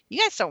lawn, you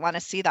guys don't want to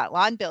see that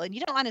lawn bill, and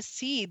you don't want to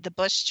see the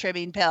bush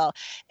trimming bill.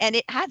 And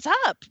it adds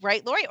up,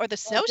 right, Lori? Or the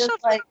snow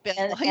shoveling bill.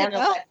 And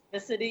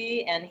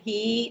electricity and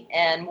heat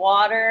and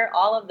water,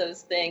 all of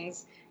those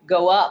things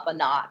go up a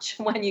notch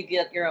when you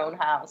get your own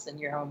house and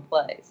your own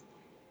place.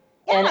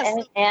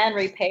 Yes. And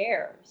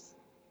repairs.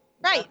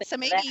 Right. So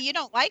maybe you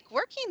don't like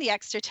working the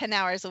extra 10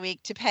 hours a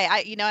week to pay.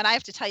 And I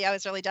have to tell you, I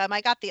was really dumb. I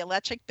got the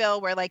electric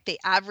bill where like they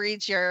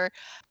average your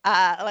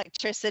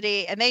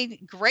electricity, and they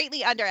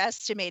greatly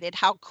underestimated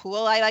how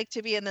cool I like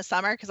to be in the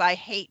summer because I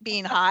hate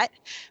being hot.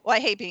 Well, I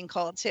hate being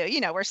cold too.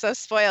 We're so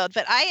spoiled.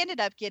 But I ended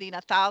up getting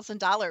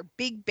 $1,000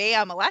 big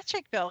bam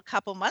electric bill a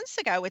couple months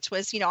ago, which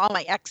was, all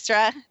my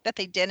extra that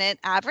they didn't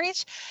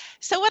average.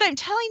 So what I'm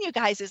telling you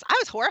guys is I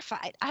was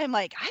horrified. I'm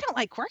like, I don't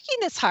like working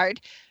this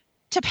hard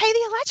to pay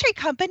the electric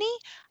company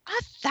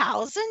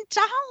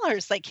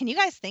 $1,000. Like, can you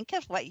guys think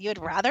of what you'd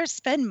rather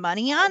spend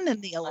money on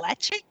than the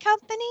electric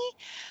company?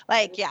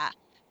 Like, yeah,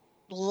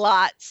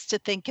 lots to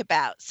think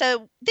about. So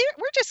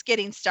we're just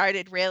getting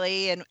started,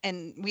 really,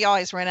 and we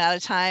always run out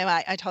of time.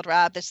 I told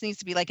Rob this needs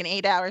to be like an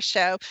 8-hour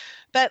show.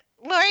 But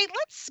Lori,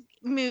 let's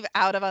move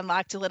out of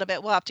Unlocked a little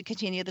bit. We'll have to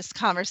continue this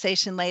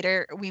conversation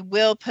later. We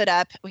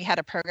had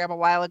a program a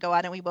while ago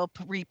on it. We will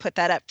re-put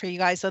that up for you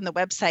guys on the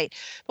website.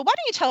 But why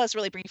don't you tell us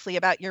really briefly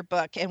about your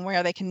book and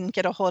where they can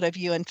get a hold of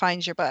you and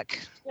find your book?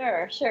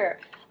 Sure.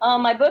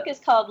 My book is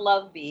called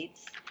Love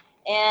Beats,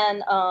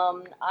 and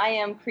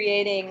I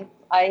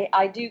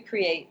do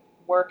create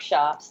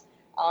workshops.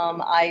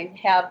 I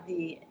have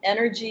the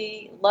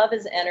energy, love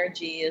is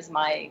energy is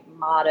my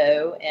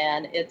motto,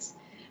 and it's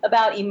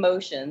about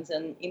emotions,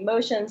 and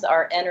emotions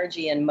are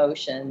energy in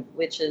motion,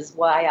 which is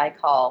why I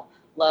call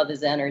love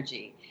is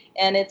energy.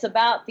 And it's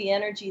about the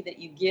energy that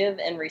you give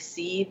and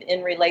receive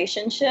in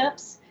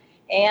relationships.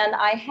 And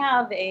I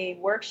have a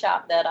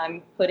workshop that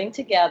I'm putting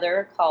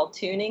together called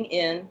Tuning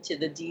In to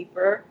the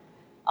Deeper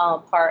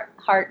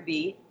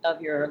Heartbeat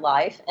of Your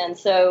Life. And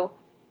so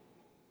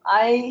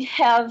I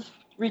have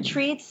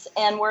retreats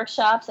and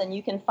workshops, and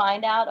you can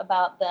find out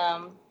about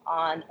them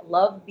on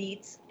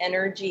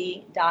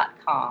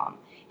lovebeatsenergy.com.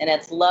 And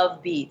it's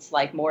Love Beats,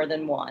 like more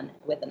than one,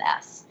 with an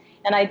S.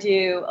 And I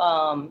do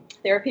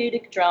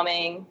therapeutic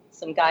drumming,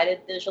 some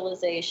guided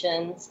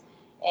visualizations,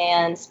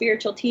 and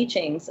spiritual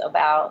teachings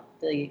about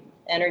the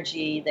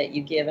energy that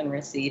you give and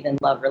receive in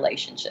love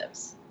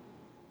relationships.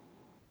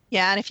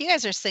 Yeah, and if you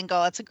guys are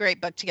single, it's a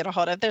great book to get a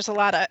hold of. I think there's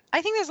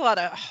a lot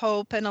of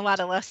hope and a lot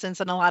of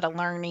lessons and a lot of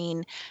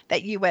learning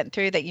that you went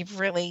through that you've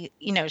really,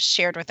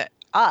 shared with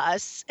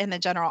us and the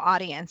general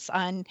audience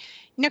on,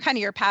 kind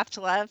of your path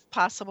to love,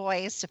 possible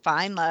ways to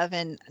find love,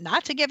 and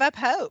not to give up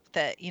hope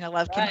that,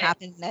 love can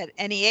happen at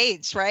any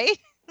age, right?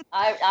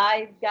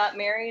 I got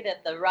married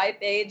at the ripe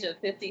age of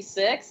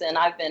 56, and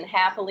I've been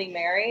happily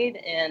married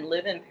and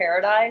live in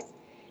paradise.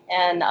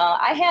 And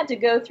I had to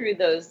go through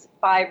those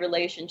 5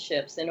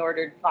 relationships in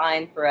order to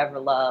find forever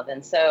love.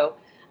 And so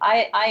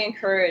I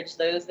encourage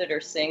those that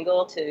are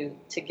single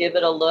to give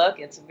it a look.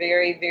 It's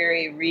very,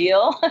 very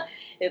real.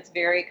 It's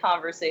very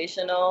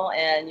conversational,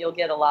 and you'll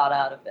get a lot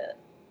out of it.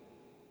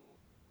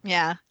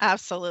 Yeah,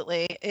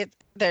 absolutely.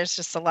 There's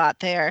just a lot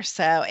there.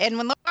 So, and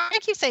when Laura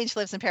keeps saying she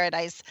lives in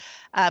paradise,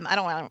 I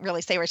don't want to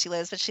really say where she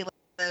lives, but she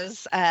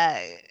lives,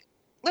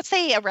 let's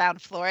say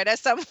around Florida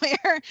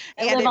somewhere,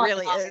 and it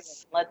really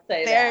is. Let's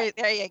say that.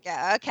 There you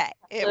go. Okay,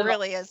 it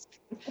really is.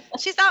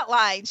 She's not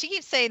lying. She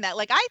keeps saying that.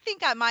 Like, I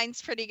think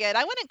mine's pretty good.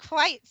 I wouldn't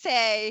quite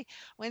say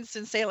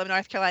Winston-Salem,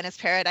 North Carolina's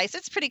paradise.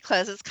 It's pretty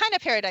close. It's kind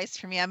of paradise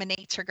for me. I'm a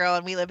nature girl,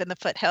 and we live in the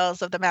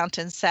foothills of the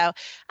mountains. So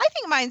I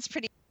think mine's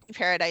pretty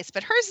paradise,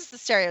 but hers is the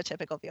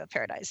stereotypical view of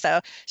paradise. So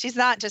she's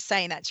not just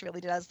saying that, she really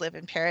does live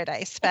in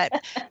paradise.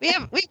 But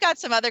we've got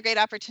some other great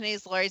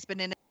opportunities. Lori's been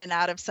in and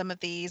out of some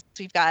of these.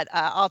 We've got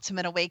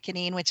Ultimate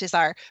Awakening, which is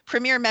our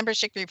premier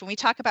membership group. When we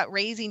talk about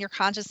raising your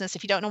consciousness,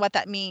 if you don't know what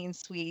that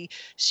means, we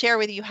share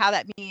with you how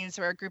that means.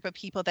 We're a group of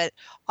people that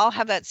all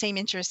have that same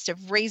interest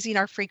of raising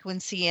our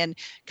frequency and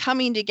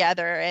coming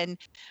together, and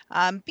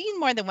being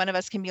more than one of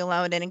us can be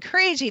alone, and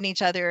encouraging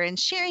each other and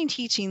sharing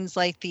teachings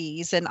like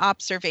these and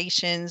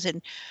observations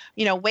and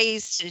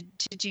ways to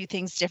do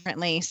things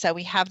differently. So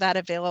we have that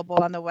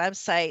available on the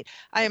website.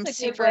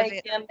 That's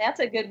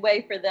a good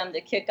way for them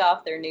to kick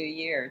off their new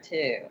year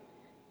too,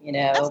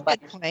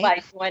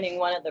 by joining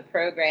one of the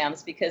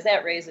programs, because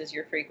that raises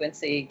your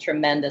frequency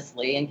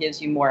tremendously and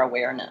gives you more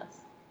awareness.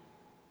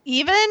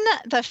 Even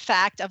the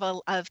fact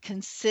of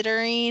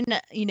considering,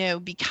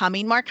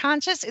 becoming more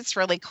conscious, it's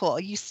really cool.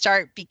 You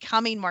start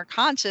becoming more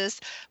conscious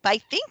by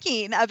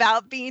thinking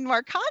about being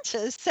more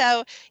conscious.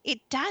 So it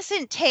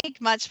doesn't take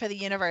much for the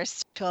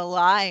universe to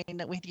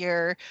align with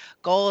your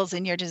goals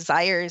and your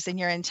desires and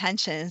your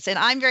intentions. And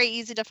I'm very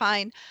easy to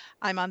find.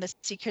 I'm on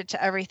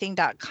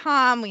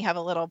thesecrettoeverything.com. We have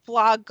a little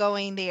blog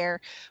going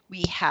there.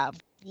 We have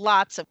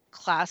lots of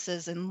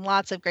classes and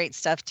lots of great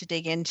stuff to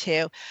dig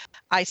into.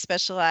 I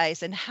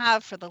specialize and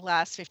have for the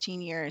last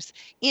 15 years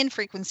in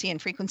frequency and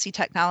frequency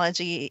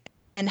technology,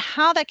 and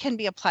how that can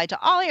be applied to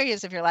all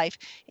areas of your life,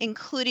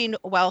 including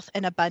wealth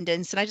and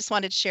abundance. And I just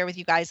wanted to share with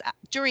you guys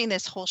during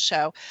this whole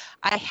show,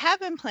 I have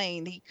been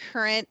playing the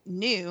current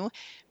new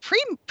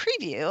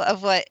preview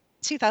of what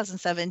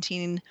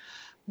 2017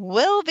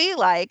 will be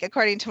like,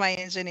 according to my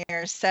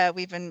engineers. So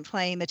we've been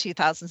playing the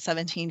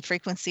 2017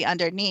 frequency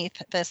underneath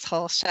this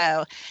whole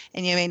show,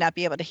 and you may not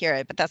be able to hear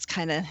it, but that's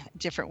kind of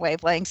different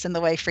wavelengths and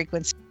the way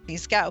frequencies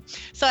companies go.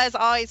 So as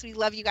always, we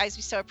love you guys.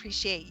 We so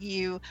appreciate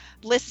you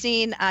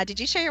listening. Did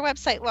you share your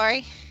website,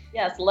 Lori?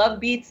 Yes,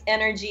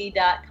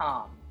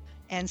 lovebeatsenergy.com.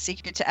 And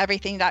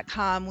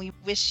secrettoeverything.com. We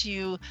wish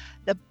you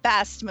the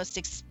best, most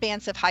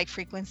expansive, high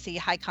frequency,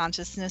 high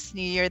consciousness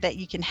new year that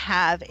you can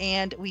have.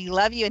 And we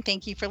love you and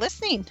thank you for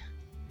listening.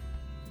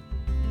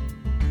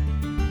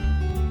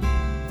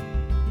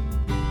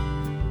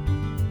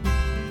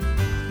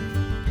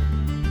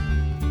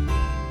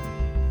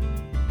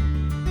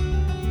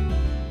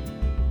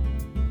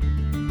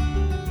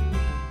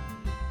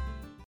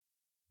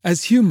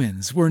 As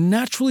humans, we're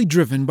naturally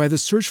driven by the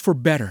search for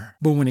better.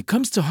 But when it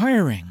comes to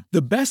hiring,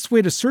 the best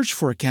way to search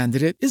for a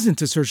candidate isn't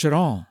to search at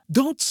all.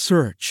 Don't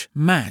search,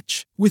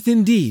 match with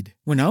Indeed.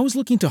 When I was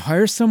looking to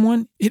hire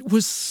someone, it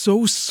was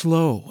so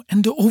slow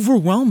and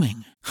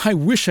overwhelming. I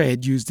wish I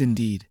had used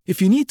Indeed.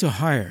 If you need to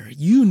hire,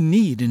 you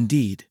need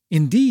Indeed.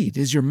 Indeed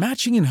is your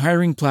matching and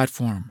hiring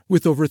platform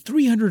with over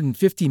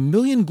 350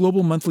 million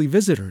global monthly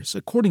visitors,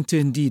 according to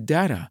Indeed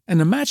data,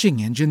 and a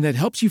matching engine that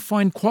helps you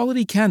find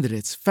quality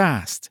candidates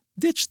fast.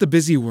 Ditch the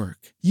busy work.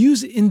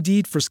 Use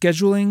Indeed for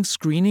scheduling,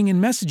 screening,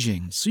 and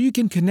messaging so you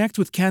can connect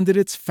with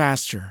candidates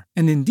faster.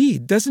 And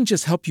Indeed doesn't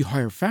just help you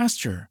hire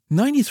faster.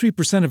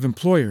 93% of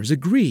employers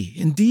agree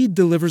Indeed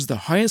delivers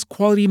the highest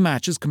quality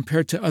matches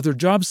compared to other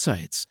job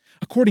sites,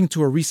 according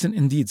to a recent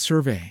Indeed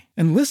survey.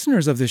 And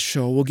listeners of this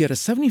show will get a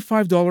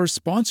 $75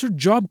 sponsored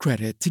job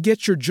credit to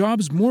get your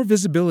jobs more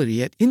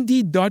visibility at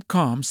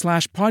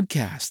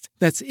Indeed.com/podcast.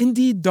 That's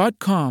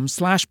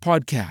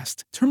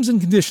Indeed.com/podcast. Terms and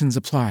conditions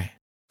apply.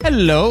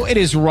 Hello, it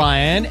is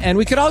Ryan, and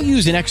we could all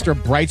use an extra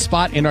bright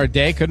spot in our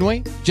day, couldn't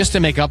we? Just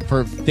to make up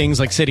for things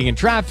like sitting in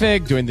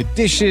traffic, doing the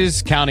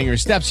dishes, counting your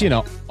steps,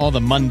 all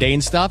the mundane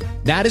stuff.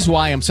 That is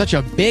why I'm such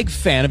a big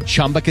fan of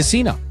Chumba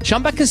Casino.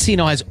 Chumba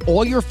Casino has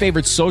all your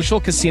favorite social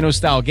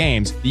casino-style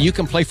games that you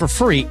can play for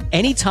free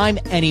anytime,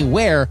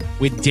 anywhere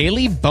with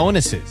daily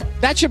bonuses.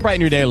 That should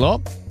brighten your day a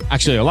little.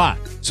 Actually, a lot.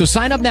 So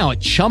sign up now at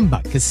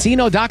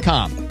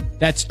ChumbaCasino.com.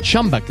 That's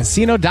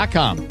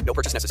ChumbaCasino.com. No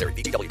purchase necessary.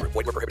 VGW Group.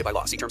 Void where prohibited by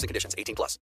law. See terms and conditions. 18+.